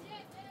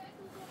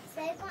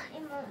سعی کن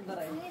این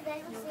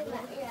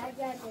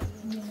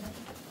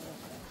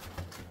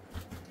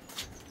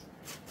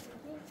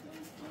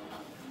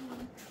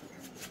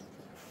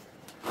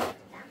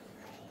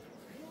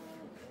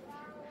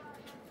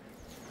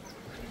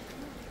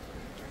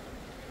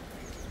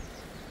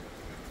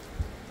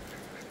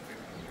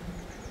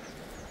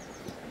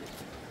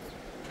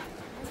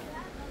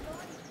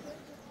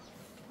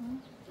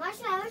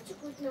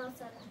چکوت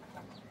ناسالم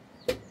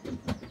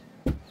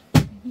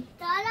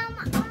تا حالا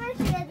عمرش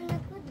یه دونه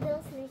کود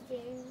درست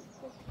نشه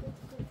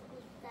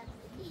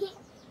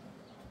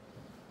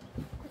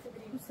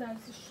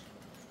سبزیش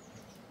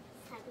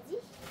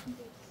سبزیش؟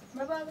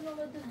 ما بعد ما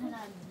بده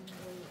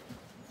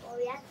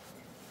باید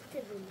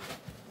تبونی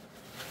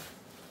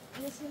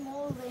مثل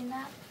ما و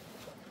بینه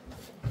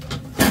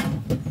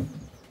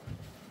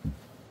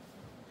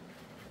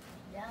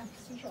یعنی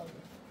کسی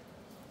شده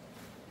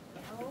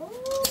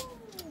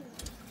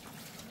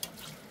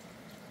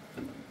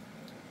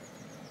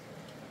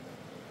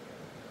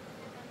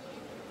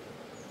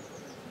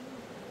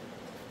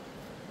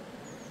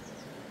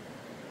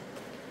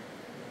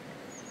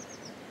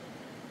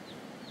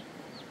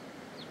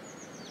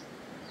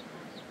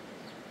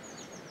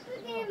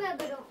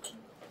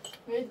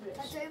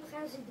Açayım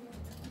karşıda.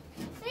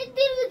 Hadi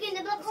bir gün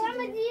de bakalım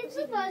hadi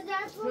süper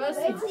ders.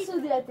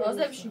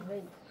 تازه بشیم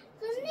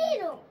Kız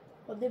neydi o?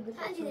 خدا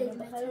Hadi dedim.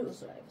 بخیر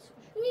اصول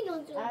Neydi o?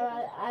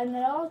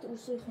 النرات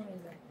اصول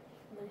خمیده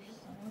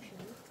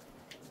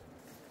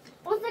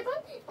O zaman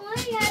ona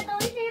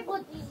yardımcı şey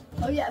bozuyor.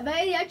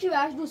 ولی یکی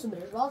برش دوست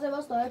برش واسه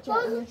باز تا یکی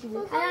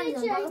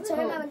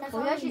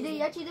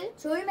یکی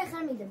Söyle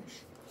mekan mıydımış?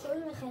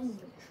 Söyle mekan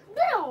mıydımış?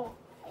 Bro.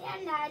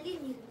 Yani Ali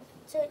miydi?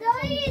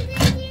 Daha iyi değil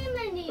mi?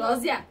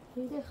 راضیه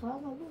دیگه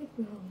خواهم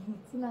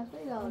تو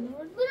نخواهی داره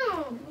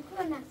Bro. Bu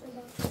kadar nasıl?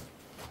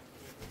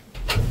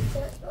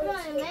 Bro.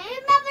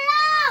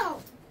 Bro.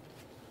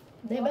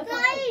 ده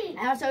بخیر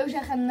هر سویش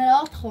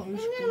خنرات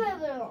خونش Ne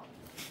bro?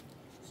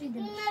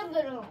 Ne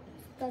bro?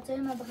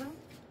 تاتوی ما بخیر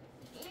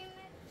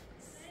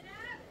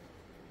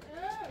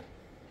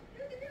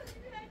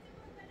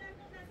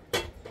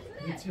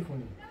چی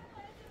خونی؟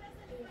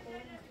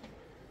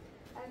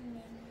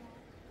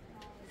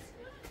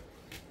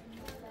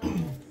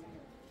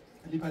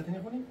 علی پتنی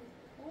خونی؟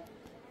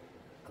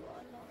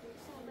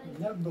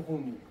 نه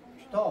بخونی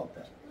کتاب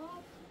ده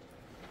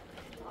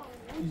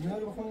اینا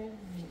رو بخونی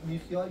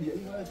بیخیالیه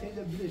این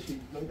خیلی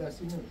بیلشید لای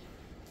درسی نمیشه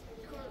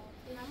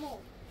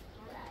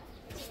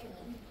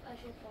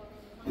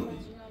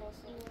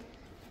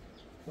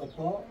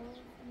پا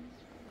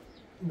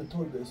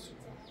متول بسید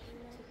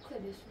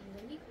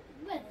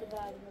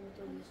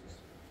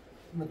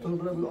متول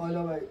برای به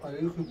آلامه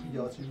آلای خوب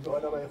پیاسی به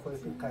آلامه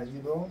خودتون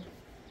قدیم رو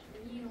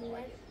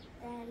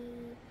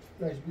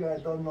داشت بیا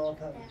اردال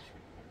ناترش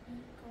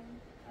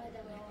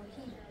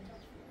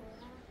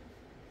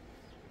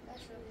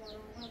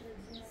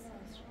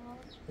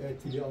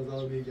تیلی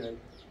آزار بیگرد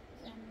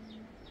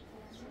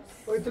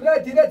اوی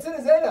تیلی چنه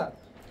زینب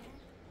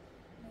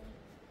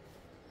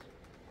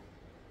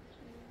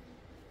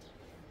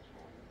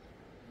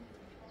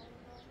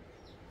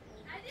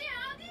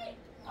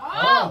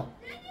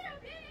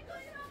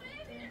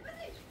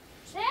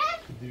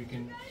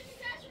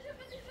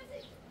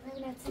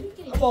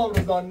اما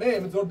رمضان نه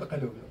متزور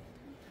بقلوب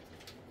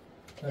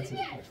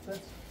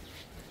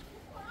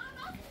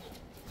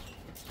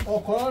او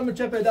قرآن من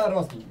چه در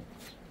راست بود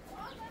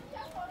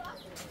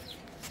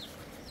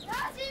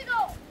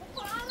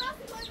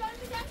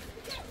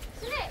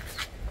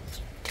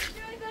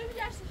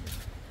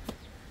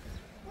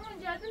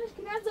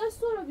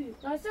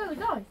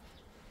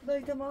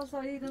دای تمام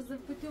سایه دست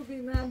فتو بی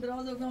من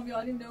دراز اگم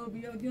بیاریم نو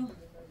بیادیم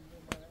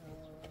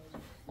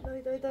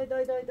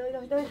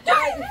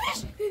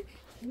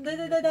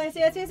دای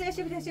سیاسی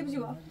بیشتر بیشتر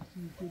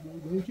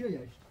دوکی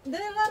یاش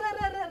دای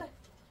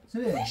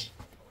سرش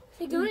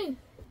Görün.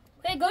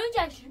 Ve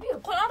görünce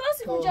şişiyor. Kur'an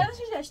rası kuncağı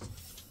şişleşti.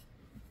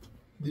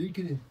 دیری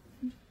کردی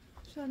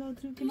شالا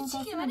درو کنه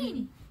قاسم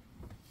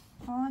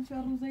ها چه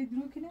روزای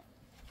درو کنه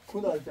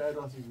کدال تر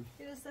راسی بود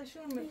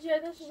درستشون می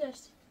Cüceden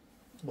şişeşti.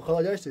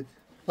 بخدا جاشتید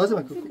لازم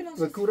اكو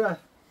وكوره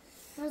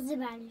Nasıl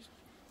vermiş?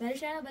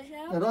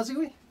 Barışana. راسي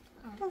قوي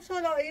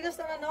شالا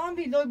ایرستان نام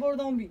بی لای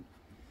بردان بی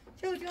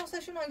چه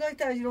دیاستشون آگاه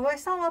تجربه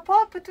وایسان و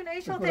پاک بتونه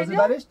ایشان برازي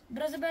تینیا بارش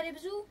Biraz bari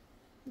bizu.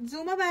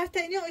 زوما بر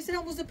تینیا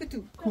ایسنا موزه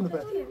پتو كونه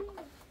بقى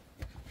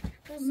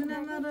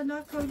منم مرا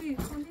لا کردی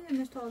خوندی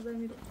نمش تازه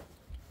میرو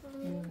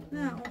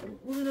نه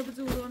اونو رو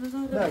بزور اونو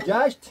زن لا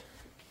جاشت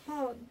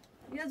ها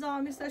یه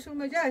زامیستشون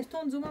مجاش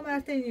تون زوما بر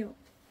تینیا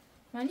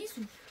من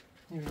نیستم.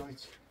 نمی‌دونید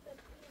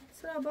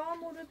سرا با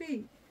مورو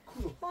بی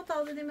ها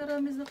تازه دی مرا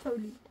میز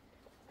قولی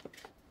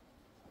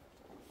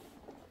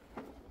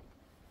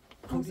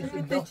خب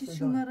خب بچی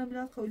شو مرا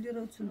میرا قولی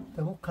رو چونو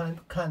تمام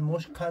كان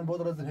مش كان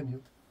بود راز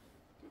نمیاد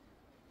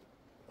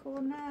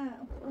کنه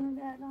اون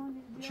گردان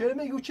چرا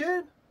میگو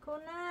چه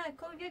کنه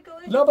کلگه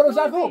کولی لا برو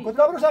ساكو كنت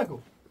لا برو ساكو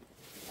اون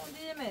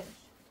دیگه مرش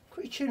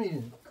کوی چه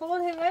می‌بینی؟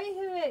 کار هوایی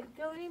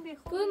گوریم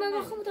بیخون گوی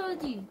من خودم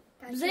دادی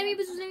زمین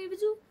بزو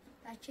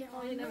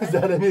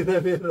زنمی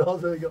ده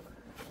راز میگم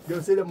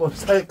گوسیل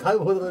مرسای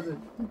قلب خود راز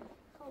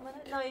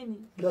من لاینی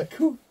لا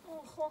کو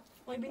خب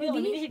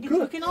ببینی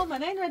که کنار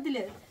من این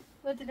ردله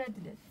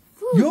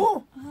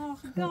یو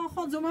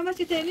خود زمان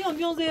ماشي تاني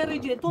يوم زي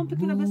الرجال توم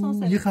بكنا بس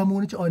نصير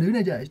يخموني چه آلوی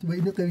نجاشت و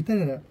اینو قوی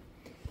تره نه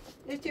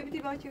ايش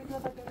تبي باكي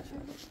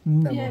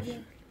نه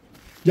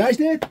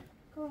جاشتید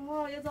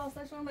یه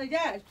داستانشون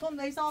بگشت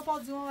توم نیسان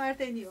پاد زمان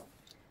ورتنیو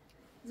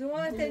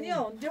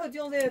جهت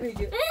یون زي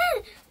الرجال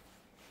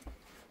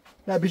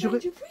نه بیشو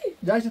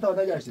جاشتید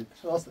تا نجاشتید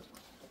راست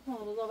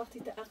والله وقتی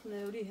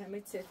تأقنا وريها ما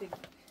تسافق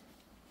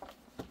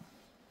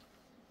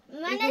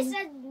من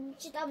اصلا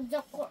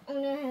کتاب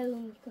قرآن هرم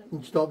میکنم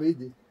این کتاب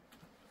ایدی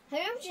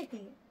هرم چه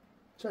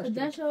کنی؟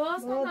 داشت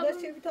واس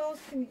داشت چه بیتاس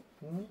کنی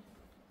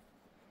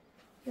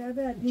یا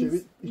بعد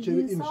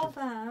این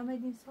صافه همه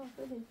دین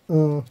صافه دی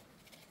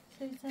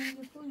سری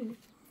سنگ پولی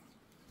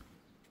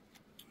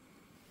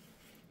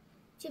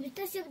چه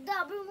بیتاس یک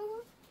دابر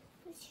مو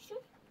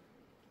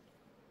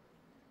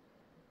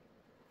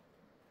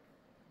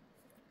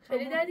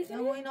خیلی دردی کنی؟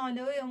 اما این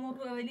آلوی امور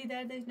رو اولی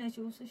دردش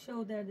نشه واسه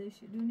شو دردش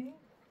دونی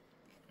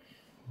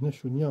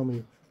نشونی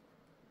همه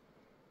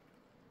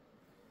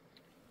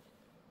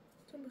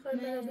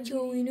چو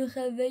اینو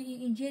خواهی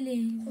اینجا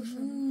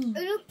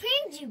اینو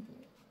پنجی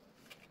بود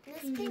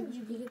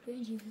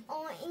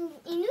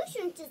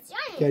اینوشون چه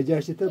که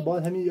جاشتید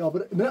بعد همین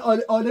یابر من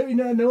آلو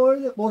اینا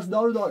نوارد قرص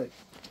دارو داره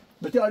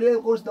بتی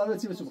آلو قرص داره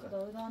چی بسو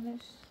بخواه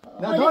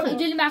نه داره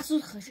اینجا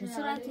مخصوص خشه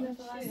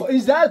با این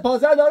زد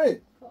پازر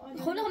داره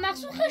خونه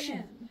مخصوص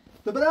خشه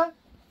تو برا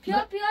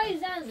پیای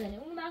زن زنه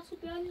اون مخصوص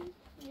پیای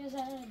یه زن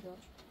داره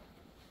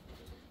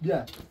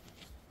بیا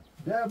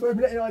برو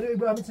بلا این آلو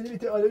با همین سنی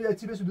بیتی آلو یا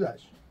چی بسو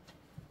داشت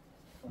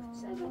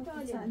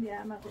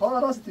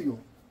خواهد راست تیگو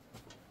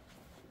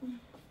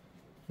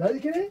دادی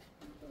کنی؟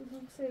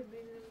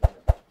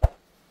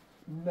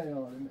 نه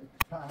یاره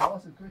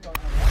حواست کوی تا